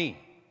abide in me,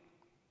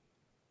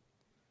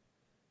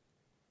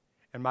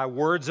 and my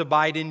words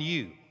abide in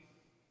you,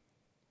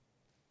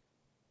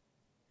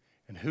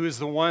 and who is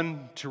the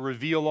one to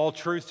reveal all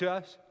truth to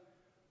us?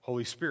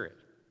 Holy Spirit.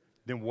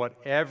 Then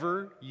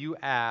whatever you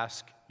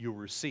ask, you'll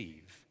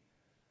receive.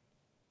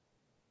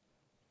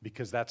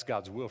 Because that's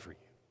God's will for you.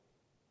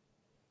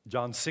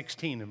 John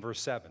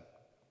 16:7.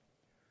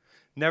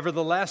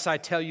 Nevertheless, I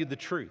tell you the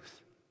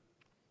truth.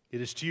 It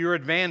is to your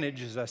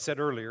advantage, as I said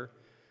earlier,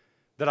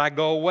 that I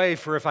go away.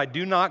 For if I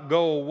do not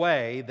go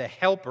away, the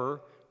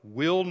Helper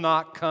will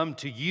not come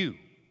to you.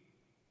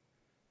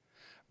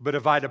 But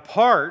if I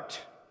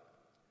depart,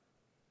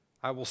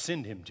 I will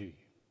send him to you.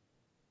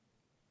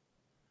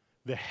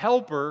 The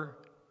Helper,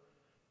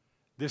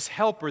 this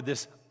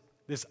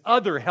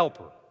other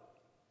helper,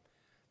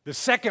 the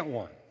second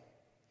one,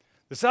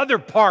 this other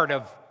part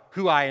of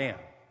who I am,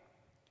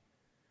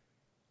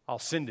 I'll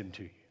send him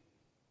to you.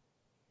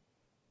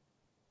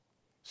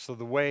 So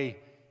the way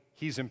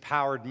he's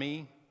empowered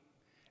me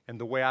and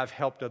the way I've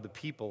helped other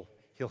people,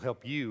 he'll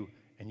help you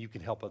and you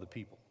can help other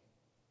people.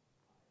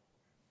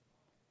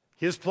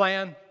 His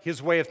plan,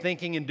 his way of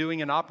thinking and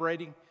doing and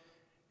operating,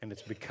 and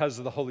it's because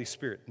of the Holy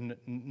Spirit,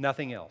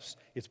 nothing else.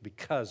 It's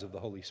because of the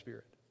Holy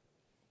Spirit.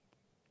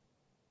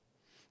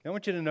 Now, I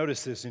want you to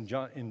notice this in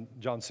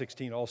John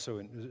 16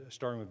 also,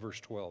 starting with verse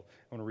 12.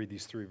 I want to read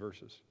these 3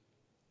 verses.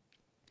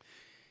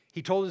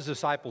 He told his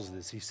disciples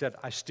this. He said,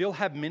 I still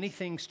have many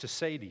things to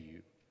say to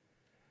you,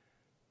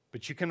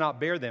 but you cannot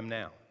bear them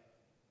now.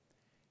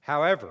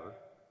 However,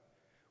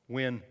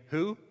 when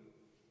who?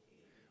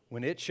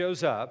 When it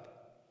shows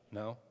up,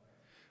 no.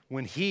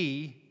 When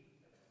he,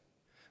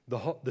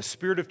 the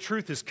Spirit of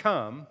truth has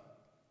come,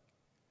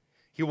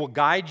 he will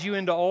guide you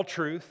into all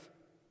truth.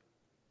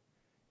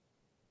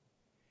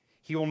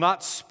 He will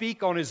not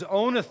speak on his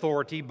own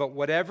authority, but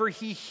whatever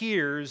he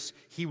hears,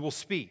 he will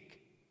speak.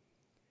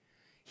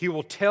 He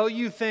will tell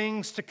you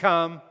things to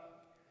come.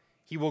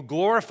 He will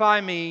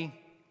glorify me,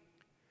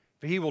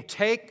 for he will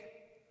take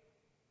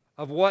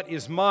of what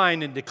is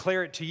mine and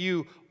declare it to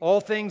you. All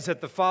things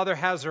that the Father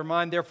has are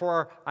mine.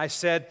 Therefore, I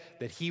said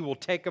that he will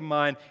take of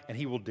mine and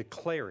he will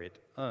declare it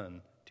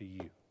unto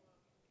you. He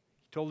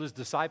told his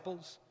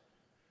disciples,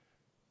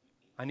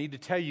 I need to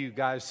tell you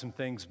guys some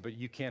things, but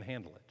you can't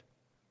handle it.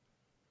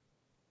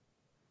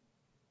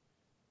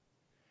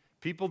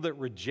 People that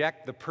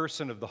reject the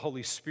person of the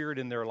Holy Spirit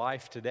in their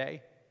life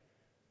today,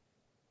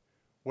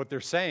 what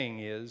they're saying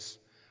is,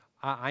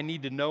 I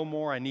need to know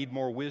more, I need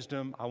more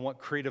wisdom, I want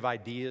creative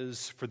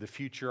ideas for the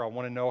future, I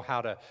want to know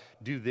how to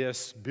do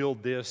this,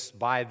 build this,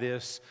 buy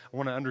this, I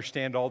want to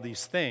understand all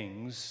these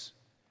things.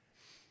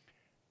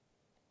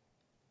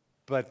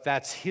 But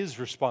that's his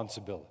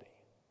responsibility.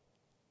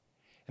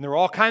 And there are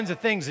all kinds of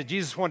things that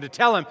Jesus wanted to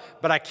tell him,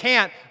 but I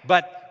can't.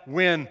 But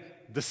when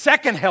the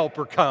second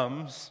helper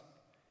comes,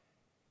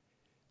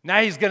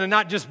 now he's going to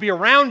not just be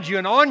around you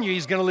and on you,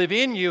 he's going to live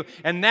in you.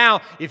 And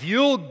now if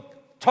you'll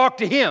talk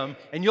to him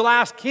and you'll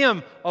ask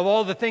him of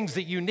all the things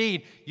that you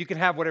need, you can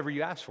have whatever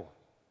you ask for.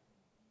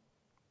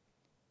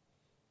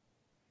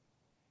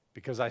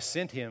 Because I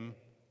sent him,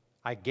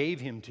 I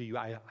gave him to you,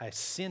 I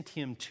sent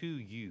him to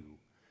you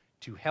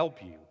to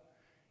help you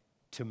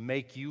to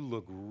make you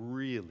look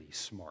really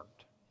smart.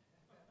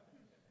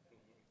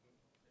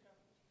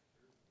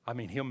 I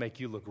mean, he'll make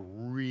you look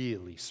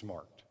really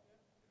smart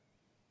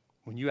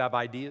when you have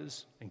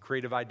ideas and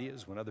creative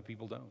ideas when other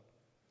people don't.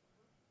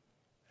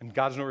 And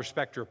God's no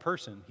respecter of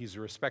person. He's a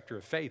respecter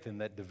of faith in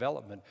that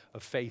development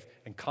of faith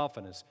and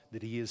confidence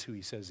that he is who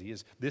he says he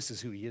is. This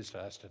is who he is to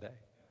us today.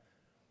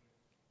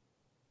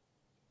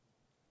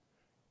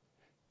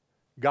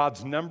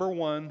 God's number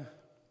one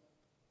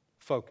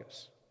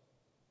focus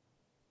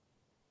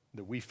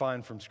that we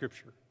find from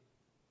Scripture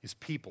is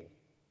people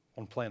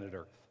on planet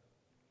Earth.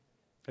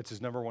 That's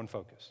his number one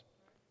focus.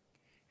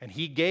 And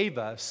he gave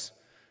us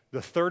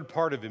the third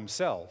part of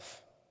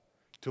himself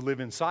to live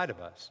inside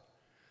of us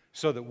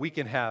so that we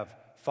can have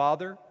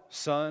Father,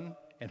 Son,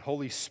 and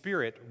Holy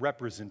Spirit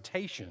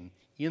representation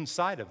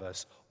inside of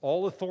us.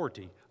 All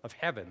authority of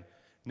heaven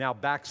now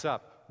backs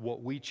up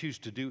what we choose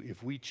to do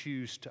if we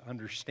choose to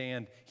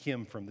understand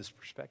him from this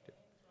perspective.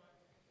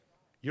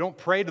 You don't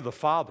pray to the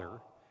Father.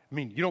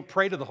 You don't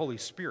pray to the Holy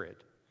Spirit.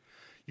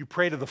 You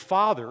pray to the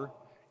Father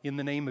in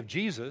the name of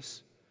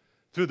Jesus.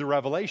 Through the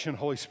revelation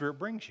Holy Spirit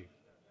brings you.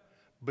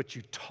 But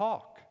you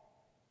talk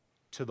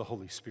to the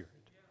Holy Spirit.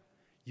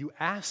 You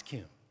ask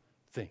him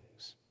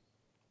things.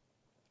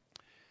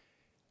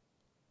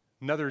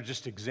 Another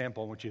just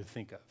example I want you to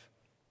think of.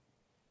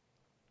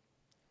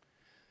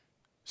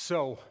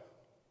 So,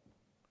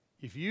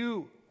 if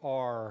you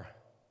are,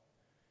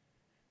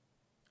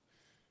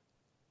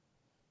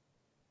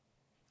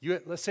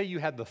 let's say you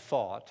had the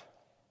thought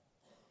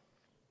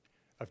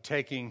of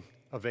taking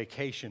a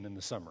vacation in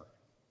the summer.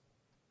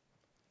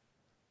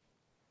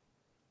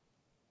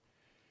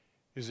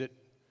 Is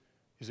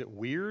it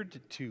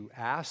weird to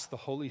ask the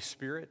Holy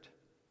Spirit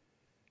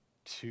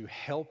to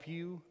help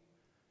you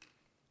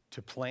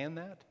to plan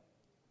that?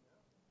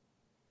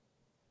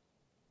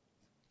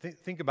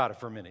 Think about it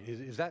for a minute.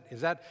 Is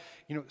that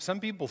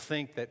some people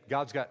think that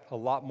God's got a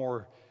lot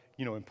more,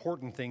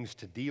 important things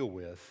to deal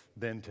with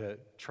than to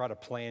try to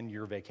plan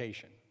your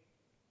vacation.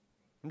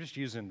 I'm just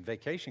using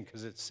vacation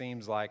because it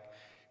seems like,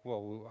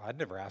 well, I'd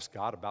never ask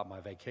God about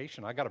my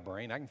vacation. I got a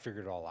brain. I can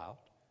figure it all out.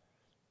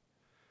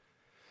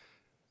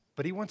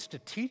 But he wants to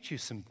teach you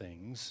some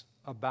things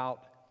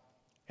about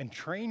and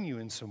train you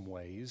in some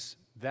ways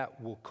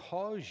that will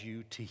cause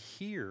you to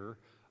hear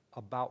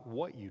about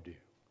what you do.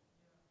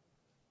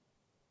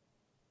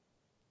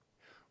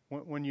 We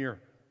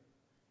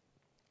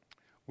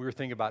were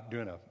thinking about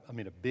doing a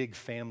big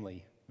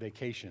family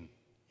vacation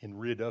in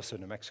Ruidoso,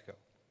 New Mexico,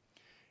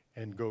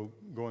 and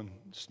going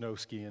snow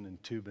skiing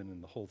and tubing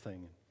and the whole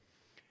thing.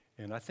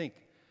 And I think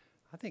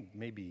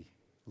maybe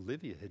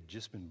Olivia had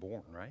just been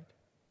born, right?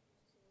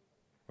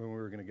 When we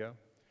were going to go.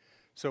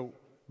 So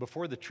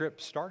before the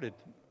trip started,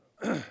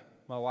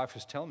 my wife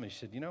was telling me,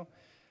 she said,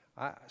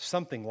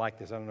 something like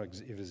this. I don't know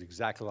if it was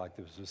exactly like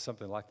this. It was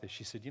something like this.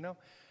 She said,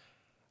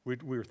 we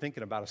were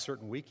thinking about a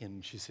certain weekend.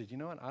 And she said,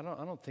 what? I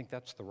don't think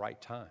that's the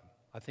right time.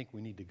 I think we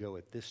need to go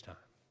at this time.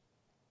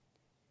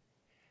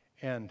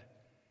 And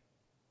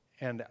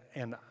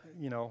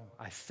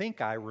I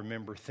think I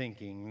remember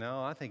thinking,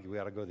 no, I think we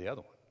ought to go the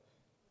other one.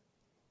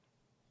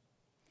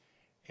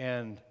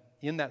 And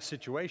in that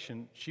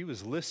situation, she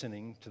was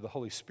listening to the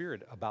Holy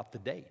Spirit about the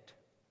date.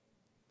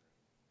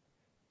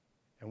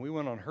 And we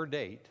went on her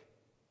date.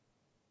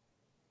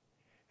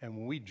 And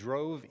when we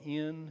drove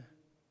in,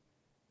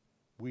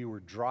 we were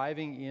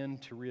driving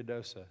into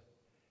Ruidoso,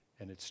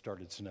 and it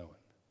started snowing.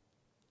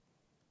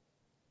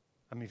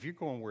 If you're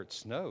going where it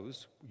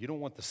snows, you don't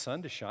want the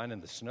sun to shine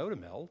and the snow to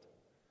melt,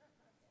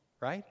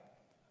 right?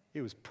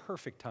 It was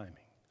perfect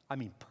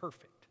timing.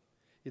 Perfect.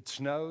 It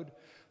snowed.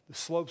 The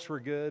slopes were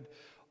good.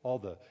 All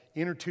the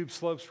inner tube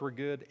slopes were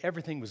good.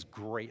 Everything was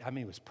great.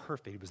 It was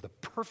perfect. It was the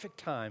perfect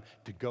time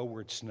to go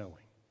where it's snowing.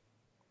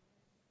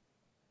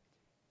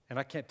 And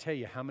I can't tell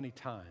you how many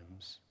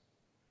times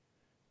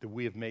that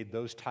we have made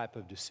those type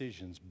of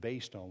decisions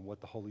based on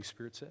what the Holy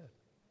Spirit said.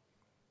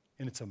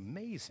 And it's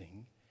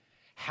amazing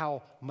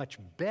how much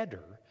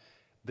better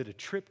that a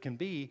trip can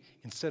be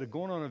instead of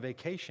going on a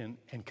vacation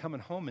and coming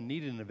home and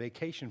needing a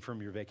vacation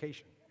from your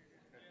vacation.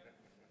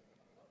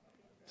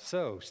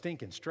 So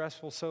stinking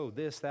stressful, so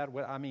this, that,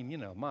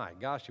 my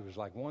gosh, it was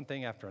like one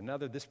thing after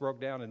another. This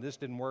broke down and this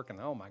didn't work, and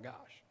oh my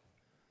gosh.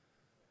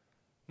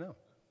 No.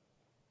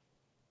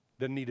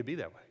 Doesn't need to be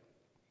that way.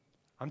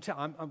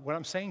 What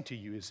I'm saying to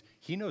you is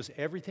he knows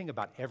everything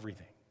about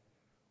everything.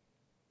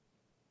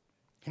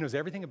 He knows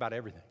everything about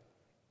everything.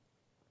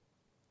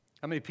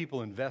 How many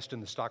people invest in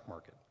the stock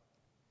market?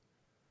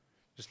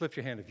 Just lift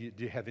your hand if you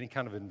do have any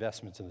kind of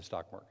investments in the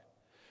stock market.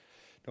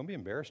 Don't be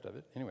embarrassed of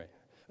it. Anyway.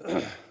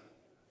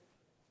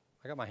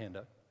 I got my hand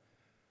up.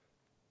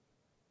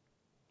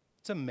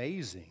 It's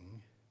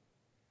amazing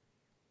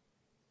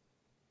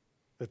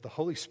that the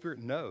Holy Spirit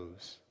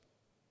knows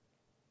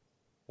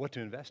what to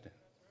invest in.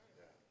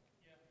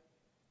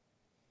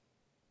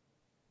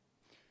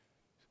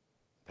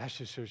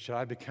 Pastor, so should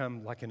I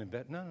become like an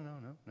investor?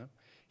 No.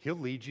 He'll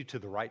lead you to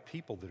the right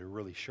people that are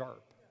really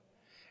sharp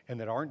and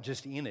that aren't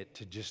just in it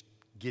to just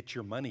get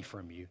your money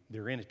from you.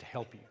 They're in it to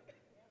help you.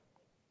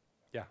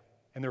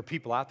 And there are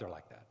people out there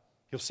like that.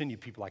 He'll send you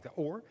people like that.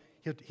 Or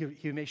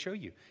he may show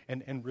you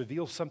and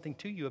reveal something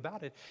to you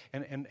about it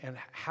and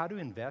how to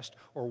invest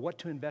or what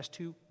to invest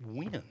to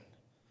when.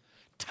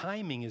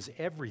 Timing is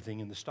everything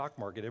in the stock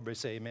market. Everybody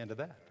say amen to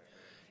that.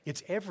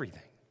 It's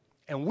everything.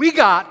 And we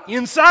got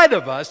inside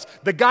of us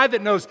the guy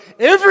that knows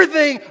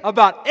everything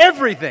about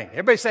everything.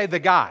 Everybody say the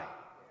guy.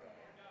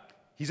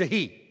 He's a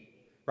he,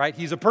 right?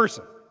 He's a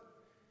person.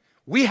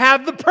 We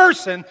have the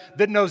person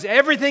that knows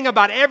everything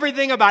about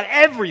everything about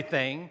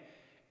everything.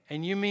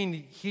 And you mean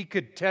he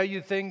could tell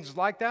you things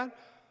like that?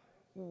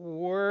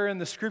 Where in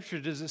the scripture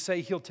does it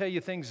say he'll tell you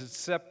things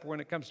except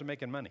when it comes to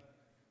making money?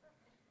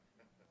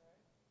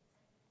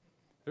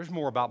 There's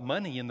more about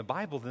money in the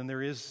Bible than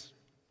there is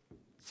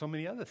so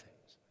many other things.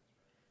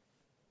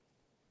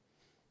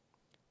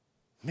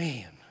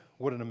 Man,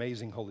 what an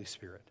amazing Holy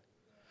Spirit.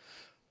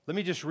 Let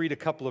me just read a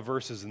couple of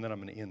verses and then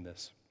I'm going to end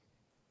this.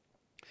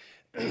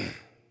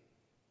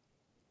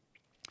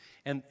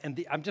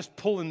 I'm just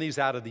pulling these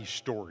out of these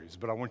stories,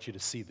 but I want you to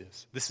see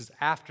this. This is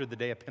after the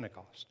day of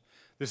Pentecost.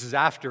 This is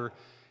after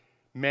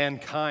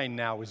mankind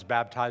now is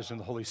baptized in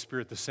the Holy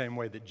Spirit the same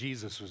way that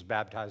Jesus was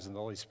baptized in the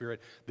Holy Spirit.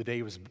 The day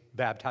he was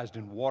baptized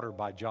in water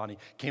by John, he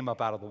came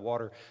up out of the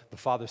water. The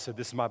Father said,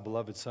 "This is my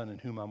beloved Son in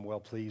whom I'm well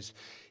pleased."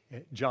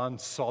 John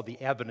saw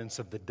the evidence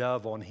of the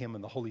dove on him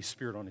and the Holy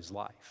Spirit on his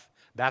life.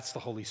 That's the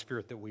Holy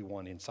Spirit that we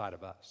want inside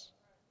of us.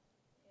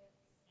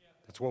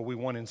 That's what we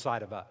want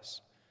inside of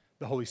us,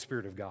 the Holy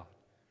Spirit of God.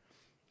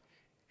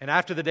 And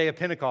after the day of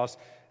Pentecost,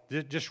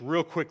 just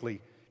real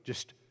quickly,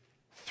 just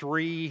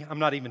three, I'm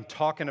not even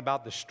talking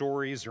about the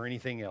stories or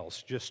anything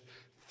else, just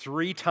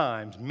 3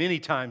 times, many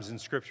times in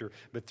Scripture,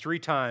 but 3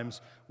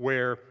 times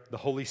where the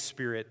Holy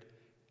Spirit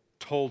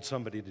told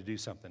somebody to do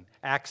something.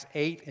 Acts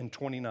 8 and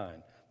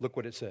 29, look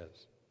what it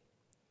says.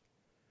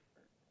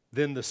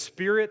 Then the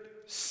Spirit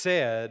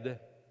said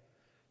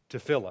to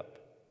Philip.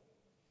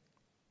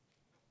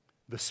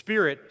 The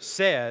Spirit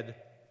said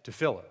to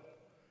Philip.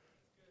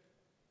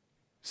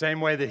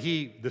 Same way that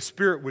the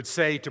Spirit would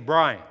say to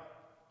Brian,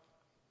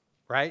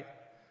 right?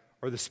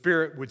 Or the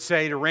Spirit would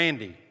say to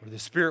Randy, or the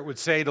Spirit would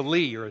say to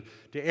Lee, or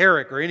to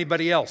Eric, or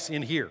anybody else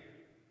in here.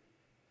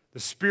 The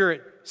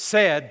Spirit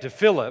said to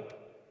Philip,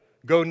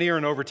 "Go near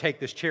and overtake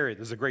this chariot."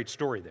 There's a great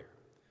story there.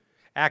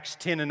 Acts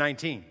 10 and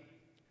 19.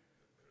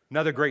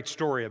 Another great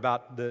story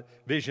about the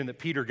vision that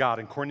Peter got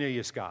and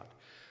Cornelius got.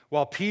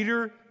 While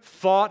Peter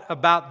thought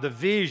about the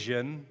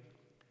vision,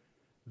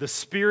 the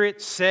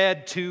Spirit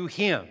said to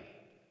him,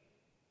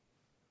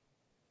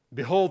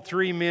 "Behold,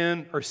 3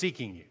 men are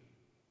seeking you."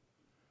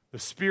 The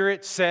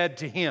Spirit said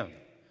to him.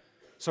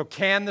 So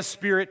can the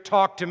Spirit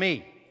talk to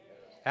me?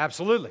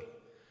 Absolutely.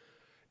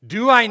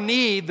 Do I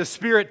need the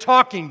Spirit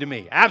talking to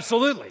me?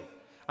 Absolutely.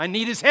 I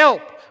need His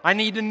help. I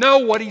need to know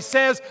what He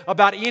says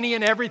about any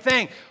and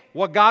everything.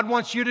 What God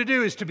wants you to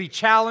do is to be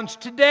challenged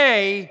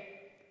today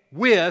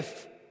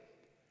with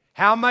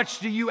how much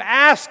do you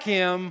ask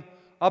Him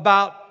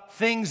about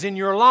things in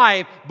your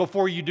life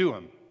before you do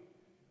them?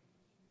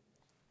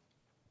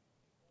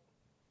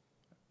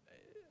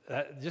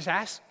 Just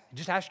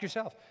ask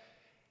yourself.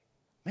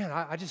 Man,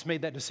 I just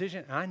made that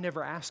decision and I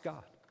never asked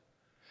God.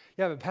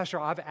 Yeah, but Pastor,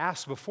 I've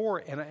asked before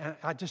and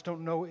I just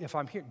don't know if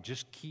I'm here.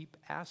 Just keep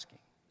asking.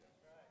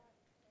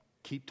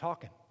 Keep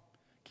talking.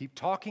 Keep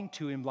talking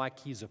to Him like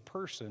He's a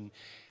person.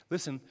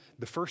 Listen,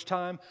 the first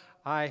time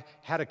I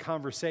had a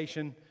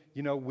conversation,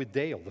 with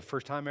Dale, the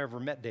first time I ever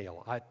met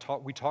Dale,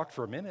 we talked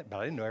for a minute, but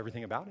I didn't know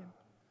everything about him.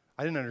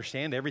 I didn't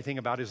understand everything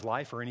about his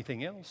life or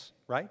anything else,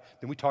 right?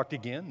 Then we talked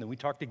again, then we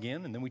talked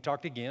again, and then we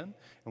talked again,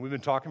 and we've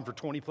been talking for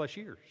 20 plus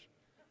years,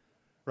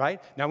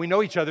 right? Now we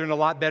know each other in a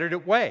lot better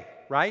way,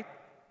 right?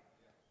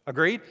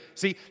 Agreed?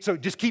 See, so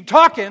just keep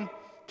talking,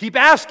 keep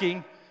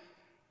asking,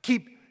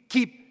 keep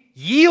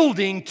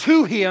yielding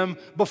to Him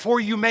before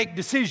you make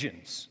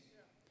decisions.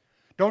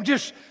 Don't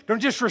just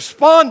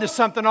respond to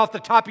something off the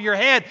top of your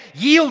head.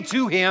 Yield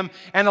to Him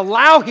and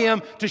allow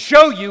Him to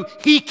show you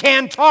He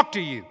can talk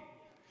to you.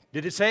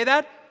 Did it say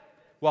that?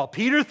 While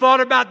Peter thought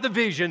about the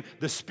vision,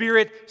 the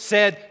Spirit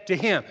said to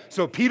him.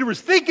 So Peter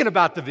was thinking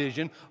about the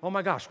vision. Oh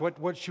my gosh,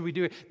 what should we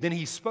do? Then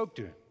He spoke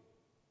to him.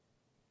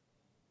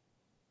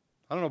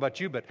 I don't know about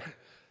you, but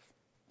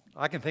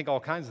I can think all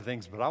kinds of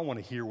things, but I want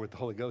to hear what the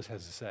Holy Ghost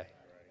has to say.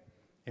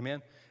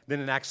 Amen? Then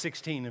in Acts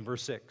 16 and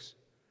verse 6.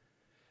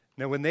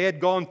 Now when they had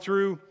gone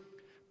through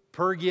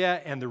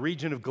Phrygia and the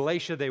region of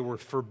Galatia, they were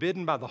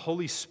forbidden by the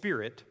Holy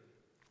Spirit.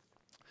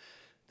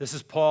 This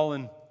is Paul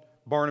and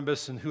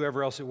Barnabas and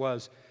whoever else it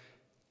was.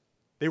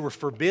 They were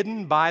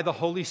forbidden by the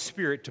Holy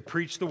Spirit to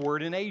preach the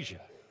word in Asia.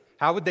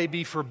 How would they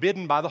be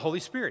forbidden by the Holy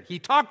Spirit? He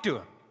talked to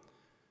them.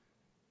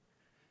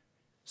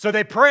 So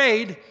they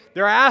prayed,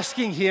 they're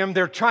asking Him,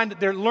 they're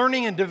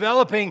learning and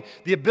developing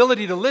the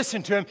ability to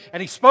listen to Him,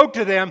 and He spoke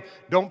to them,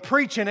 don't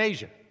preach in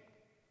Asia.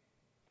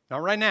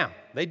 Not right now.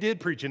 They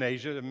did preach in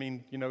Asia. I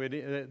mean,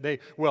 the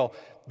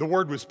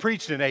word was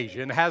preached in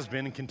Asia and has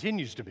been and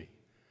continues to be.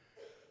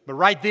 But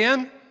right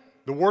then,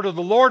 the word of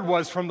the Lord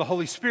was from the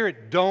Holy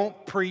Spirit,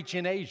 don't preach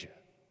in Asia.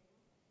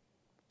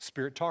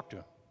 Spirit talked to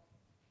him.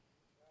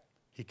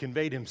 He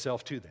conveyed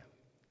himself to them.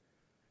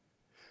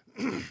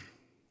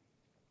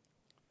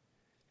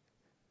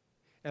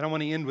 And I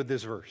want to end with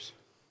this verse.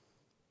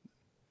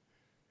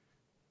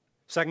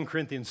 2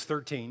 Corinthians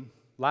 13,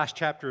 last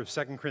chapter of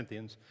 2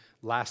 Corinthians,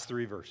 last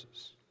 3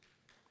 verses.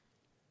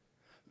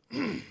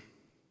 He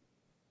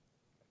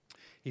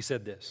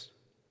said this.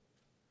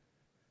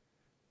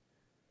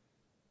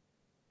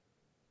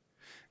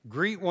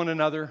 Greet one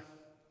another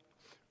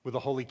with a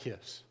holy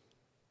kiss.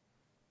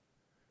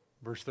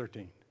 Verse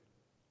 13.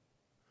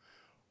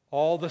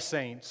 All the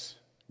saints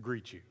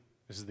greet you.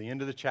 This is the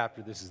end of the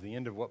chapter. This is the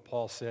end of what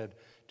Paul said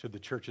to the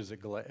churches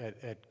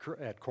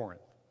at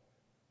Corinth.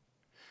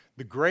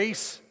 The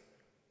grace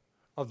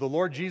of the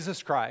Lord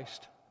Jesus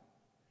Christ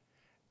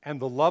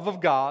and the love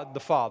of God the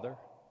Father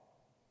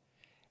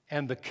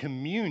and the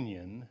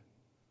communion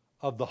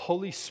of the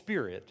Holy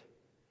Spirit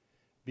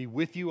be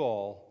with you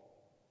all.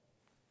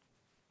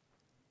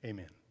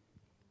 Amen.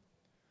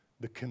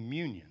 The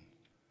communion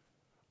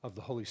of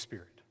the Holy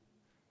Spirit.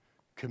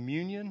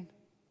 Communion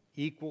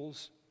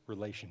equals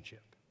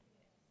relationship.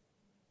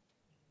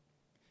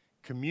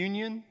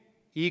 Communion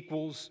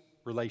equals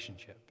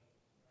relationship.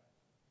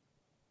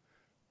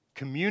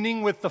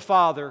 Communing with the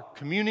Father,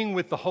 communing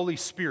with the Holy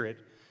Spirit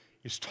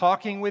is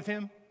talking with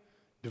Him,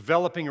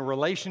 developing a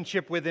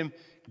relationship with Him,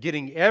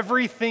 getting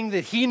everything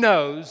that He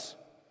knows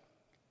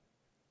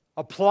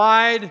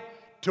applied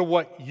to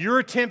what you're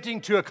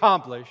attempting to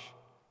accomplish.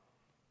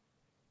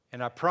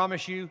 And I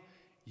promise you,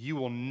 you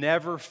will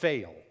never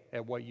fail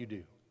at what you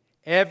do.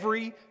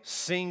 Every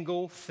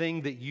single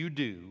thing that you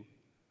do,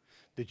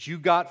 that you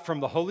got from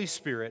the Holy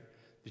Spirit,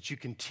 that you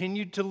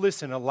continued to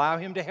listen, allow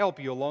Him to help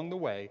you along the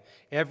way,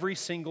 every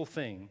single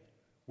thing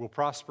will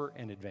prosper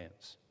and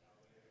advance.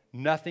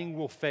 Nothing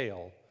will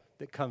fail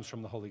that comes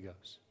from the Holy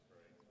Ghost.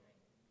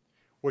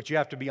 What you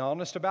have to be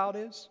honest about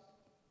is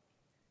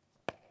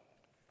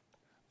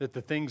that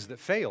the things that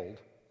failed,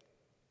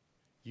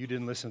 you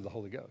didn't listen to the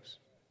Holy Ghost.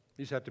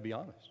 You just have to be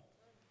honest.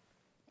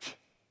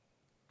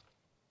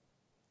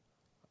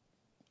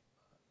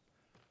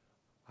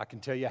 I can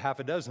tell you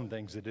 6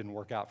 things that didn't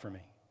work out for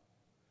me.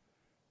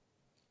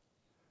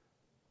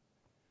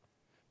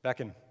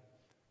 Back in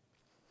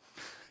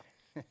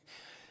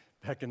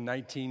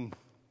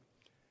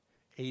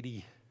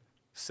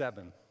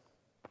 1987,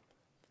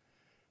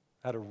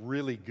 I had a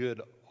really good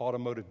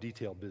automotive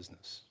detail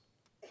business.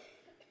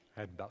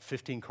 I had about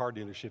 15 car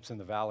dealerships in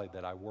the valley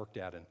that I worked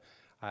at, and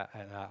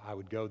I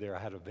would go there. I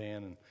had a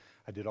van, and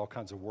I did all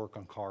kinds of work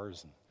on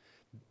cars and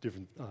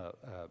different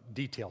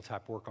detail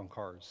type work on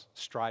cars,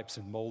 stripes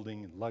and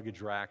molding and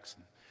luggage racks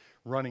and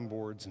running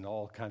boards and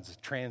all kinds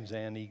of Trans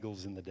Am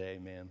Eagles in the day,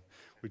 man.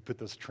 We'd put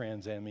those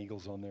Trans Am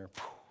Eagles on there. It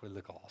would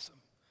look awesome.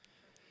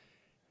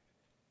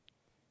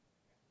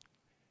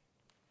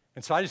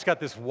 And so I just got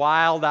this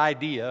wild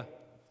idea.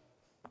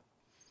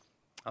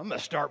 I'm going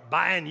to start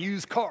buying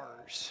used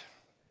cars.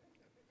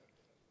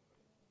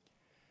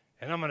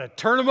 And I'm going to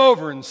turn them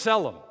over and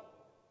sell them.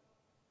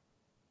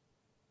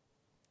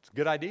 It's a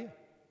good idea.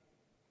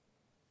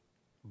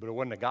 But it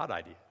wasn't a God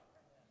idea.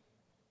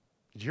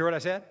 Did you hear what I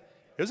said?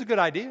 It was a good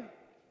idea.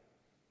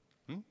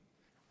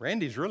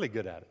 Randy's really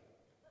good at it.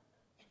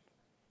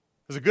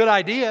 It was a good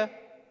idea,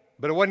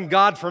 but it wasn't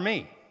God for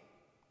me.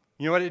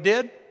 You know what it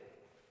did?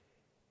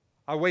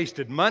 I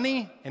wasted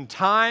money and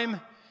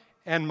time,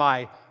 and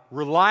my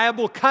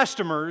reliable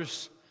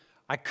customers,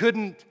 I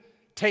couldn't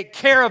take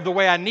care of the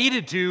way I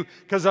needed to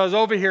because I was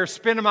over here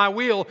spinning my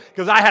wheel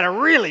because I had a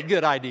really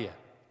good idea.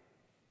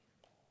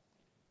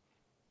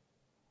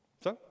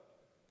 So,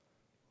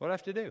 what do I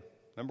have to do?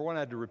 Number 1, I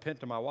had to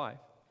repent to my wife.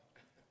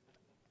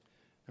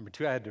 Number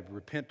 2, I had to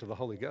repent to the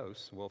Holy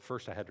Ghost. Well,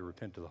 first I had to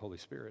repent to the Holy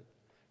Spirit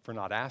for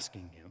not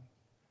asking Him.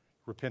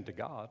 Repent to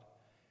God.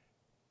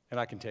 And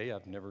I can tell you,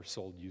 I've never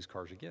sold used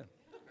cars again.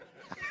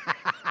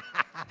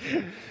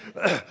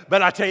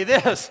 But I tell you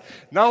this,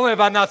 not only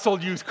have I not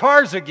sold used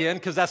cars again,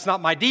 because that's not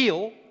my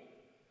deal,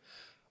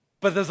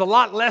 but there's a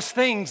lot less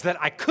things that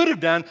I could have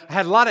done. I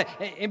had a lot of,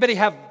 anybody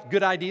have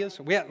good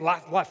ideas? We had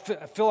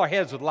fill our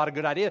heads with a lot of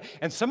good ideas,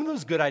 and some of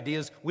those good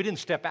ideas we didn't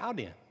step out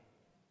in.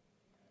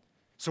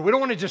 So we don't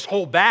want to just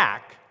hold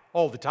back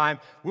all the time.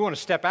 We want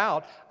to step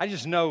out. I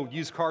just know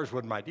used cars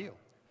wasn't my deal.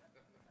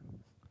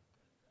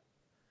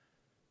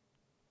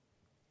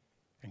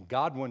 And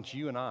God wants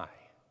you and I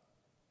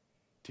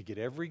to get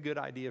every good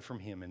idea from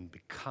Him and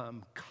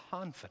become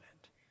confident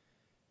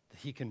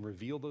that He can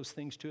reveal those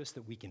things to us,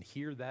 that we can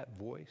hear that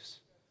voice,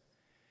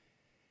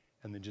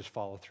 and then just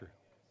follow through.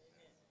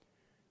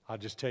 I'll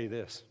just tell you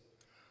this.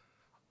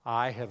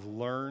 I have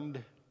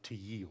learned to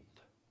yield.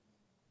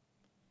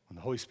 When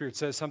the Holy Spirit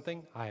says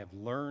something, I have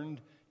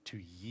learned to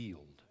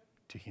yield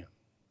to Him.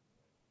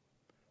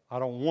 I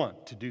don't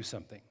want to do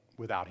something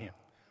without Him,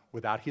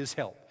 without His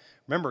help.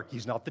 Remember,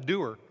 He's not the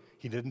doer.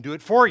 He didn't do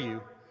it for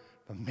you.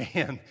 But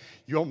man,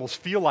 you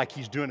almost feel like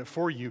He's doing it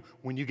for you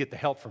when you get the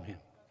help from Him.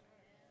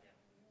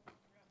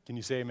 Can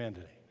you say amen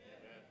today?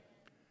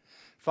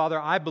 Father,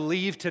 I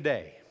believe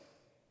today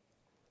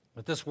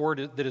that this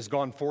word that has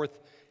gone forth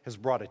has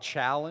brought a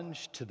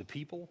challenge to the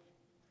people.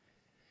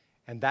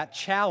 And that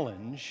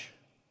challenge,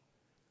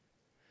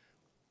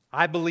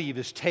 I believe,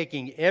 is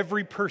taking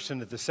every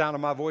person at the sound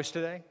of my voice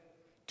today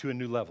to a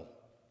new level,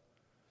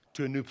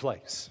 to a new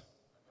place.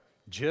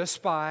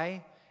 Just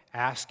by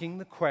asking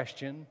the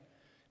question,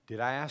 did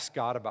I ask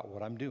God about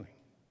what I'm doing?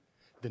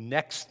 The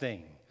next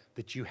thing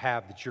that you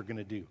have that you're going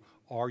to do,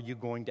 are you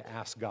going to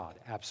ask God?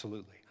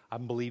 Absolutely.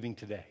 I'm believing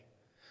today.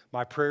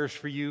 My prayers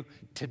for you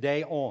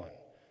today on,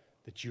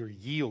 that you're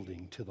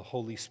yielding to the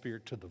Holy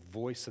Spirit, to the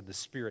voice of the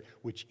Spirit,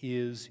 which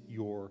is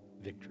your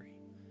victory.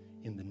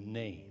 In the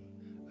name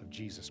of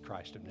Jesus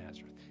Christ of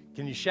Nazareth.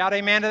 Can you shout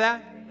amen to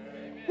that?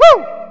 Amen.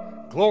 Woo!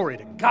 Glory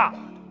to God.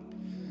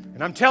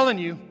 And I'm telling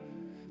you,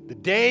 the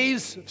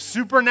days of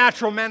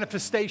supernatural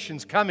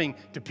manifestations coming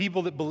to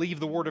people that believe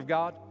the Word of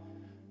God,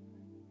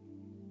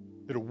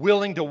 that are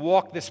willing to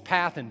walk this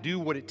path and do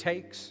what it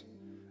takes,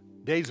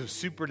 days of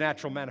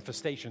supernatural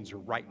manifestations are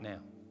right now.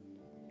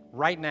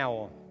 Right now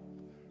on.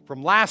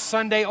 From last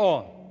Sunday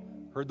on,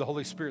 heard the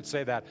Holy Spirit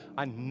say that.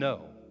 I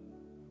know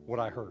what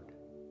I heard.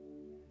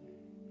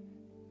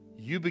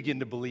 You begin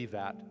to believe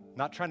that,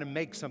 not trying to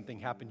make something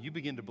happen. You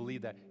begin to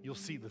believe that, you'll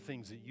see the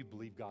things that you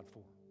believe God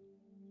for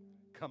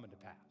coming to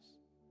pass.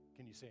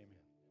 Can you say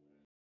amen?